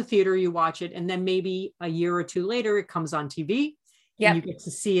you go to the theater, you watch it, and then maybe a year or two later, it comes on TV. Yeah. You get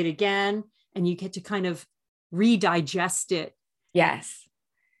to see it again, and you get to kind of redigest it Yes.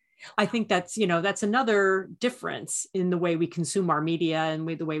 I think that's, that's another difference in the way we consume our media and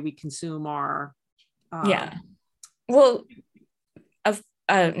the way we consume our. Yeah. Well,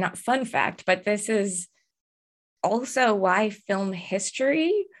 not fun fact, but this is also why film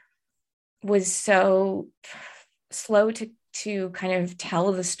history was so slow to kind of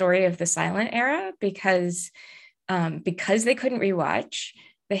tell the story of the silent era, because they couldn't rewatch.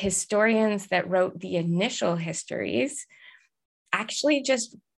 The historians that wrote the initial histories actually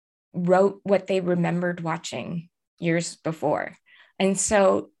just wrote what they remembered watching years before. And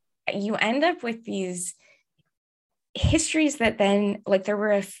so you end up with these histories that then, like, there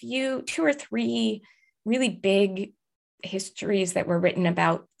were two or three really big histories that were written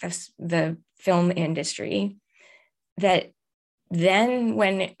about the film industry, that then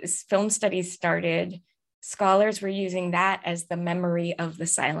when film studies started, scholars were using that as the memory of the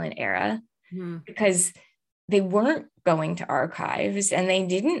silent era, because they weren't going to archives and they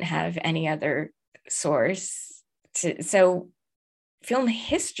didn't have any other source. So film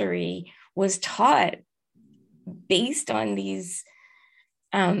history was taught based on these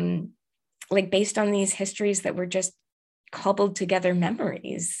histories that were just cobbled together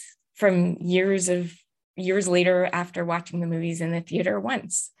memories from years later after watching the movies in the theater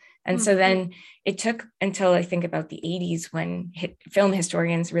once. And so then it took until I think about the 80s when film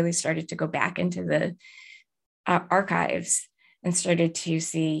historians really started to go back into the archives and started to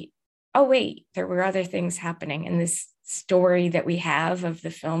see, oh, wait, there were other things happening. And this story that we have of the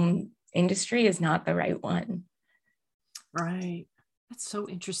film industry is not the right one. Right. That's so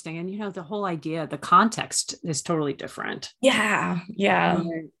interesting. And, the whole idea, the context is totally different. Yeah. Yeah.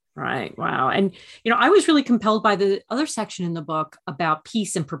 Right. Wow. And, I was really compelled by the other section in the book about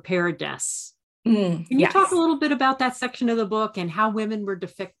peace and preparedness. Can you talk a little bit about that section of the book and how women were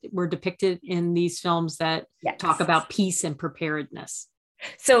depicted in these films that talk about peace and preparedness?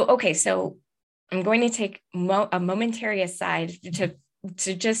 So I'm going to take a momentary aside to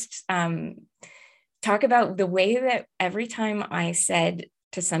just talk about the way that every time I said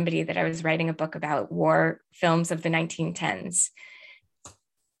to somebody that I was writing a book about war films of the 1910s,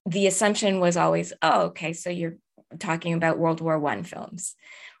 the assumption was always, oh, okay, so you're talking about World War I films,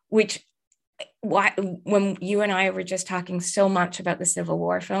 which when you and I were just talking so much about the Civil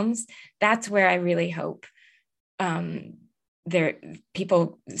War films, that's where I really hope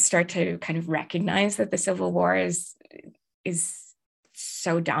people start to kind of recognize that the Civil War is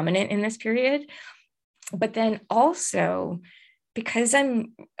so dominant in this period. But then also, because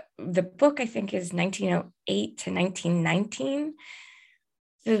the book I think is 1908 to 1919,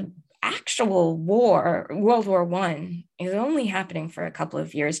 the actual war, World War I, is only happening for a couple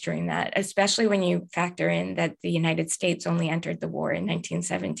of years during that, especially when you factor in that the United States only entered the war in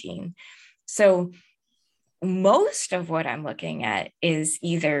 1917. So most of what I'm looking at is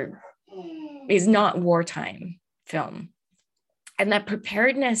not wartime film. And that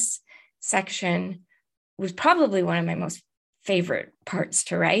preparedness section was probably one of my most favorite parts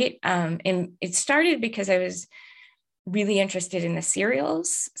to write. And it started because I was really interested in the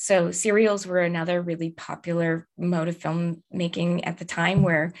serials. So serials were another really popular mode of filmmaking at the time,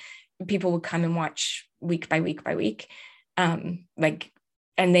 where people would come and watch week by week by week. The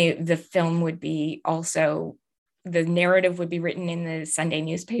film would be also, the narrative would be written in the Sunday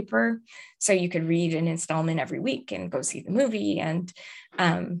newspaper. So you could read an installment every week and go see the movie. And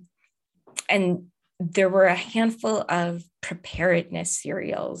there were a handful of preparedness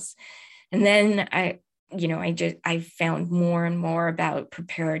serials. And then I found more and more about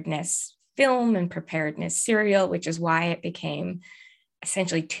preparedness film and preparedness serial, which is why it became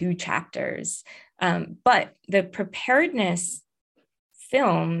essentially 2 chapters. But the preparedness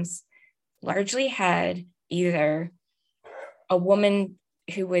films largely had either a woman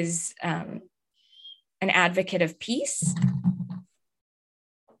who was an advocate of peace,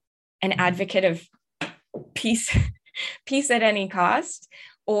 an advocate of peace at any cost,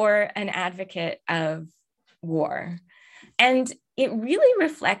 or an advocate of war. And it really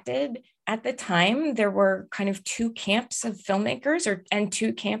reflected, at the time, there were kind of 2 camps of filmmakers and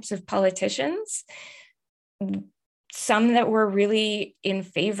 2 camps of politicians. Some that were really in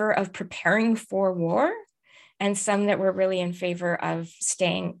favor of preparing for war, and some that were really in favor of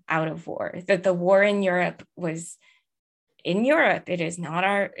staying out of war. That the war in Europe was in Europe. It's not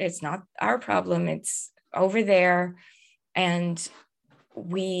our problem. It's over there. And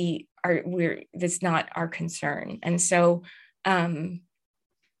that's not our concern. And so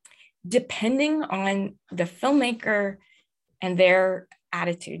depending on the filmmaker and their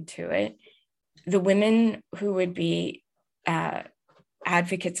attitude to it, the women who would be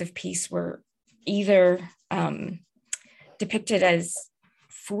advocates of peace were either depicted as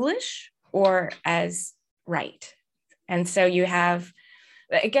foolish or as right. And so you have,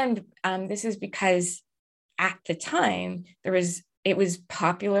 again, this is because at the time it was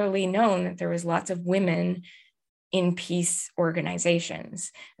popularly known that there was lots of women in peace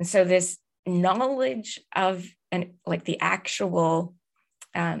organizations. And so this knowledge of the actual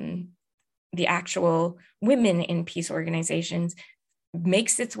women in peace organizations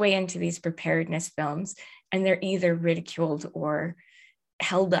makes its way into these preparedness films, and they're either ridiculed or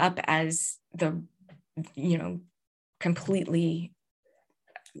held up as the, completely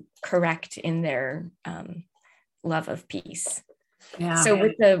correct in their love of peace. Yeah. So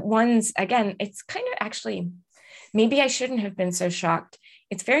with the ones, again, it's kind of actually, maybe I shouldn't have been so shocked.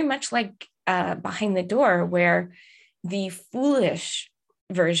 It's very much like Behind the Door, where the foolish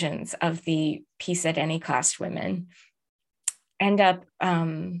versions of the peace at any cost women end up,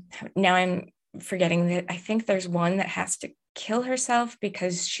 now I'm forgetting that, I think there's one that has to kill herself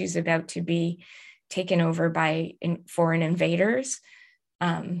because she's about to be taken over by foreign invaders.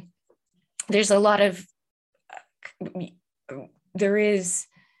 There's a lot of, there is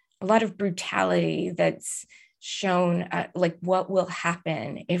a lot of brutality that's shown, like what will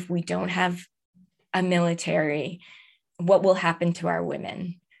happen if we don't have a military, what will happen to our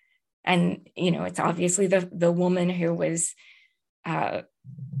women. And, it's obviously the woman who was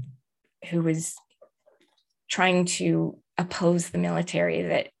trying to oppose the military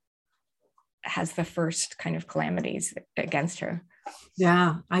that has the first kind of calamities against her.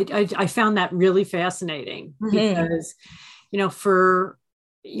 Yeah, I found that really fascinating because, for,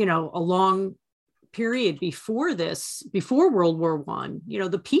 a long period before World War I,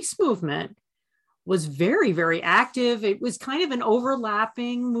 the peace movement was very, very active. It was kind of an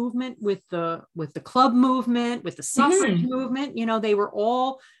overlapping movement with the club movement, with the suffrage movement. They were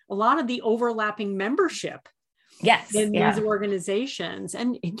all a lot of the overlapping membership. Yes, in these organizations,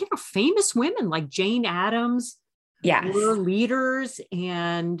 and famous women like Jane Addams were leaders,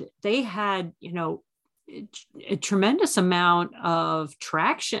 and they had a tremendous amount of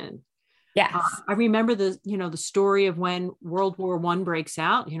traction. Yes, I remember the story of when World War I breaks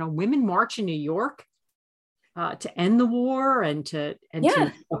out. Women march in New York to end the war and to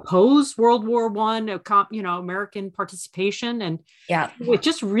oppose World War I. American participation, and it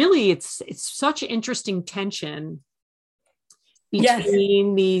just really it's such an interesting tension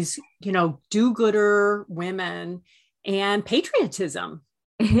between these do-gooder women and patriotism.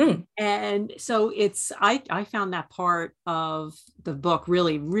 And so I found that part of the book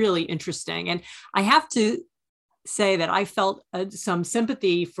really, really interesting. And I have to say that I felt some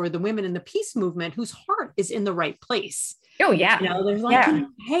sympathy for the women in the peace movement whose heart is in the right place. Oh, yeah. There's like,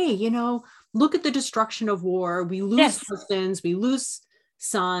 hey, look at the destruction of war. We lose husbands, we lose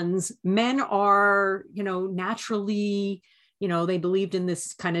sons. Men are, naturally, they believed in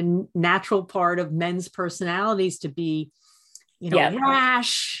this kind of natural part of men's personalities to be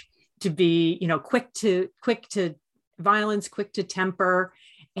rash, to be, quick to violence, quick to temper,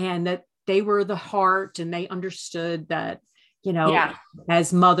 and that they were the heart, and they understood that,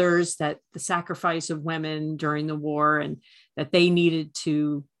 as mothers, that the sacrifice of women during the war, and that they needed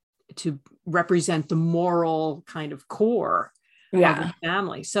to represent the moral kind of core of the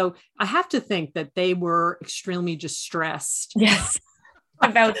family. So I have to think that they were extremely distressed. Yes.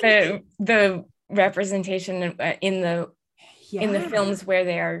 About the representation in the films where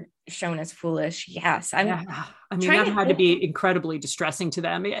they are shown as foolish. Yes. I mean, that had to be incredibly distressing to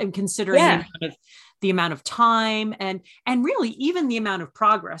them, and considering the amount of time and really even the amount of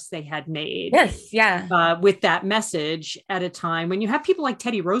progress they had made. Yes. Yeah. With that message at a time when you have people like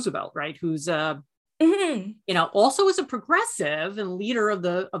Teddy Roosevelt, right? Who's also is a progressive and leader of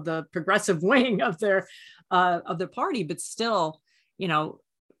the progressive wing of their party, but still,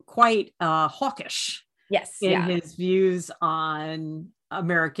 quite hawkish. Yes. In his views on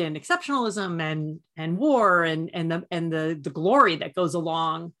American exceptionalism and war and the glory that goes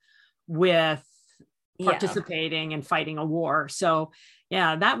along with participating and fighting a war. So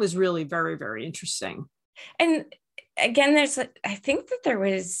that was really very, very interesting. And again, I think that there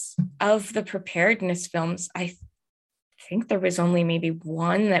was, of the preparedness films, I think there was only maybe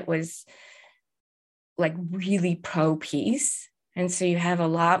one that was like really pro-peace. And so you have a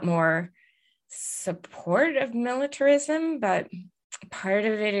lot more support of militarism, but part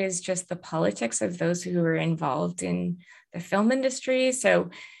of it is just the politics of those who are involved in the film industry. So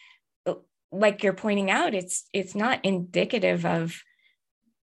like you're pointing out, it's not indicative of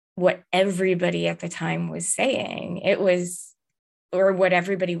what everybody at the time was saying. It was, or what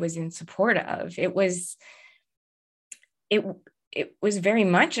everybody was in support of. It was very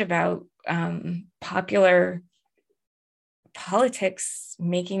much about popular politics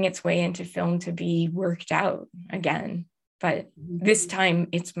making its way into film to be worked out again. But this time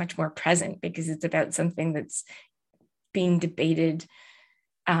it's much more present because it's about something that's being debated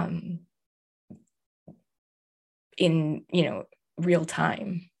in, real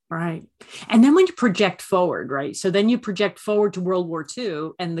time. Right. And then when you project forward, right? So then you project forward to World War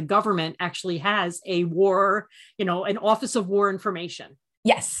II, and the government actually has a war, an Office of War Information.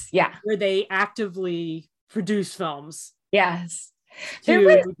 Yes. Yeah. Where they actively produce films. Yes.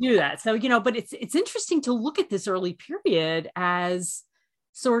 To do that. So, but it's interesting to look at this early period as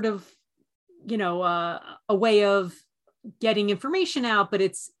sort of, a way of getting information out, but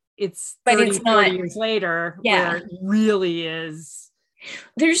it's 40 years later where it really is.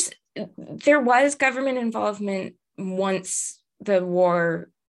 There was government involvement once the war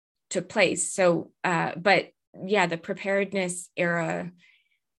took place. So, but yeah, the preparedness era,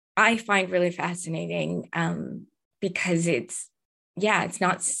 I find really fascinating because it's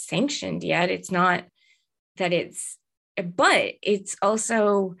not sanctioned yet. It's not that but it's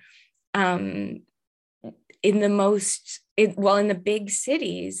also in the big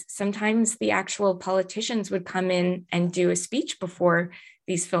cities, sometimes the actual politicians would come in and do a speech before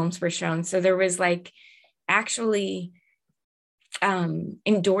these films were shown. So there was actually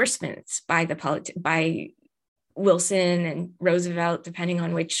endorsements by Wilson and Roosevelt, depending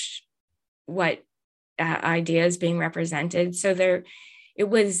on what idea is being represented. So it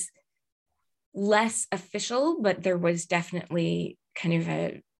was less official, but there was definitely kind of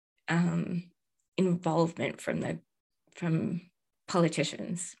a involvement from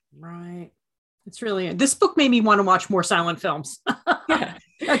politicians. Right. It's really, this book made me want to watch more silent films. Yeah.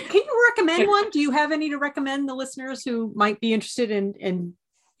 Can you recommend one? Do you have any to recommend the listeners who might be interested in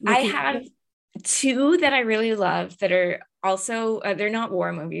I have two that I really love that are also, they're not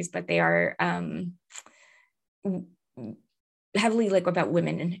war movies, but they are heavily about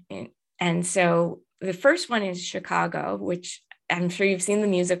women. And so the first one is Chicago, which I'm sure you've seen the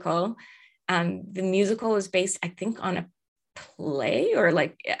musical. The musical is based, I think, on a play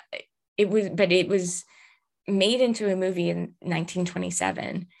it was made into a movie in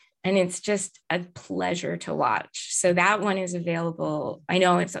 1927. And it's just a pleasure to watch. So that one is available. I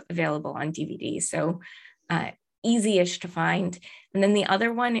know it's available on DVD. So easy-ish to find. And then the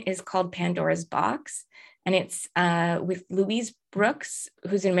other one is called Pandora's Box. And it's with Louise Brooks,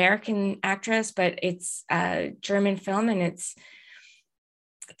 who's an American actress, but it's a German film, and it's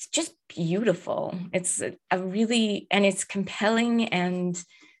just beautiful. It's and it's compelling. And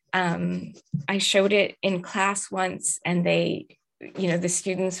I showed it in class once, and the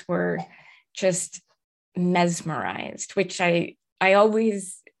students were just mesmerized, which I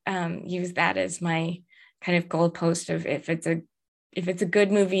always use that as my kind of goalpost of if it's a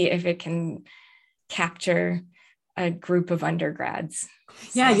good movie, if it can capture a group of undergrads.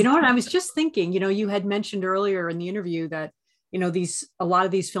 Yeah. You know what? I was just thinking, you had mentioned earlier in the interview that, a lot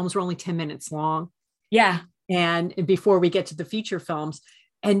of these films were only 10 minutes long. Yeah. And before we get to the feature films,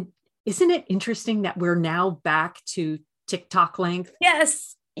 and isn't it interesting that we're now back to TikTok length?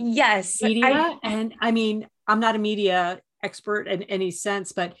 Yes. Media. And I mean, I'm not a media expert in any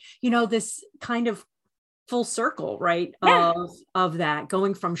sense, but this kind of full circle, right? Yeah. Of that,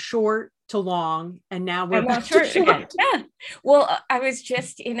 going from short to long, and now we're back to short. Again. Yeah. Well, I was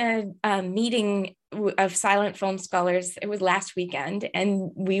just in a meeting of silent film scholars. It was last weekend,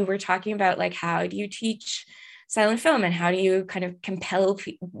 and we were talking about how do you teach silent film, and how do you kind of compel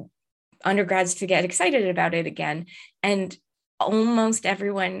undergrads to get excited about it again. And almost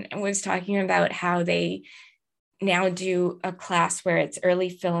everyone was talking about how they now do a class where it's early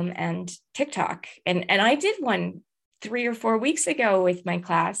film and TikTok. And I did one 3 or 4 weeks ago with my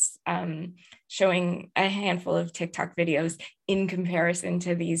class, showing a handful of TikTok videos in comparison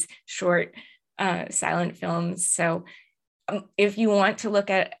to these short silent films. So if you want to look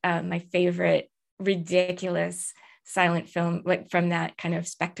at my favorite ridiculous silent film, from that kind of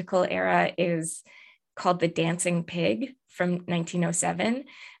spectacle era, is called The Dancing Pig from 1907.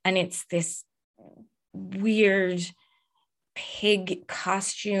 And it's this weird pig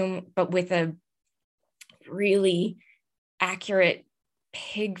costume, but with a really accurate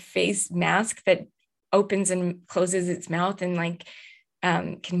pig face mask that opens and closes its mouth and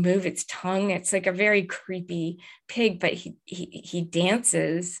can move its tongue. It's a very creepy pig, but he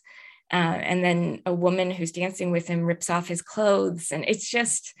dances. And then a woman who's dancing with him rips off his clothes, and it's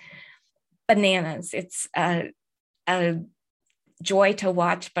just bananas. It's a joy to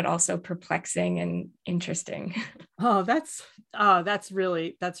watch, but also perplexing and interesting. Oh, that's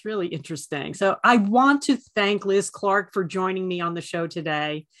really interesting. So I want to thank Liz Clark for joining me on the show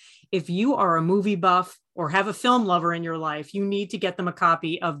today. If you are a movie buff or have a film lover in your life, you need to get them a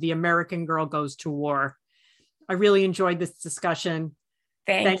copy of The American Girl Goes to War. I really enjoyed this discussion.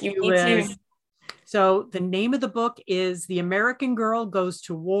 Thank you, Liz. Too. So the name of the book is The American Girl Goes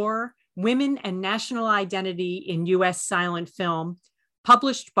to War, Women and National Identity in U.S. Silent Film,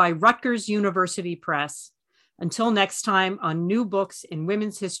 published by Rutgers University Press. Until next time on New Books in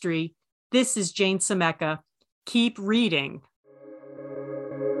Women's History, this is Jane Semeka. Keep reading.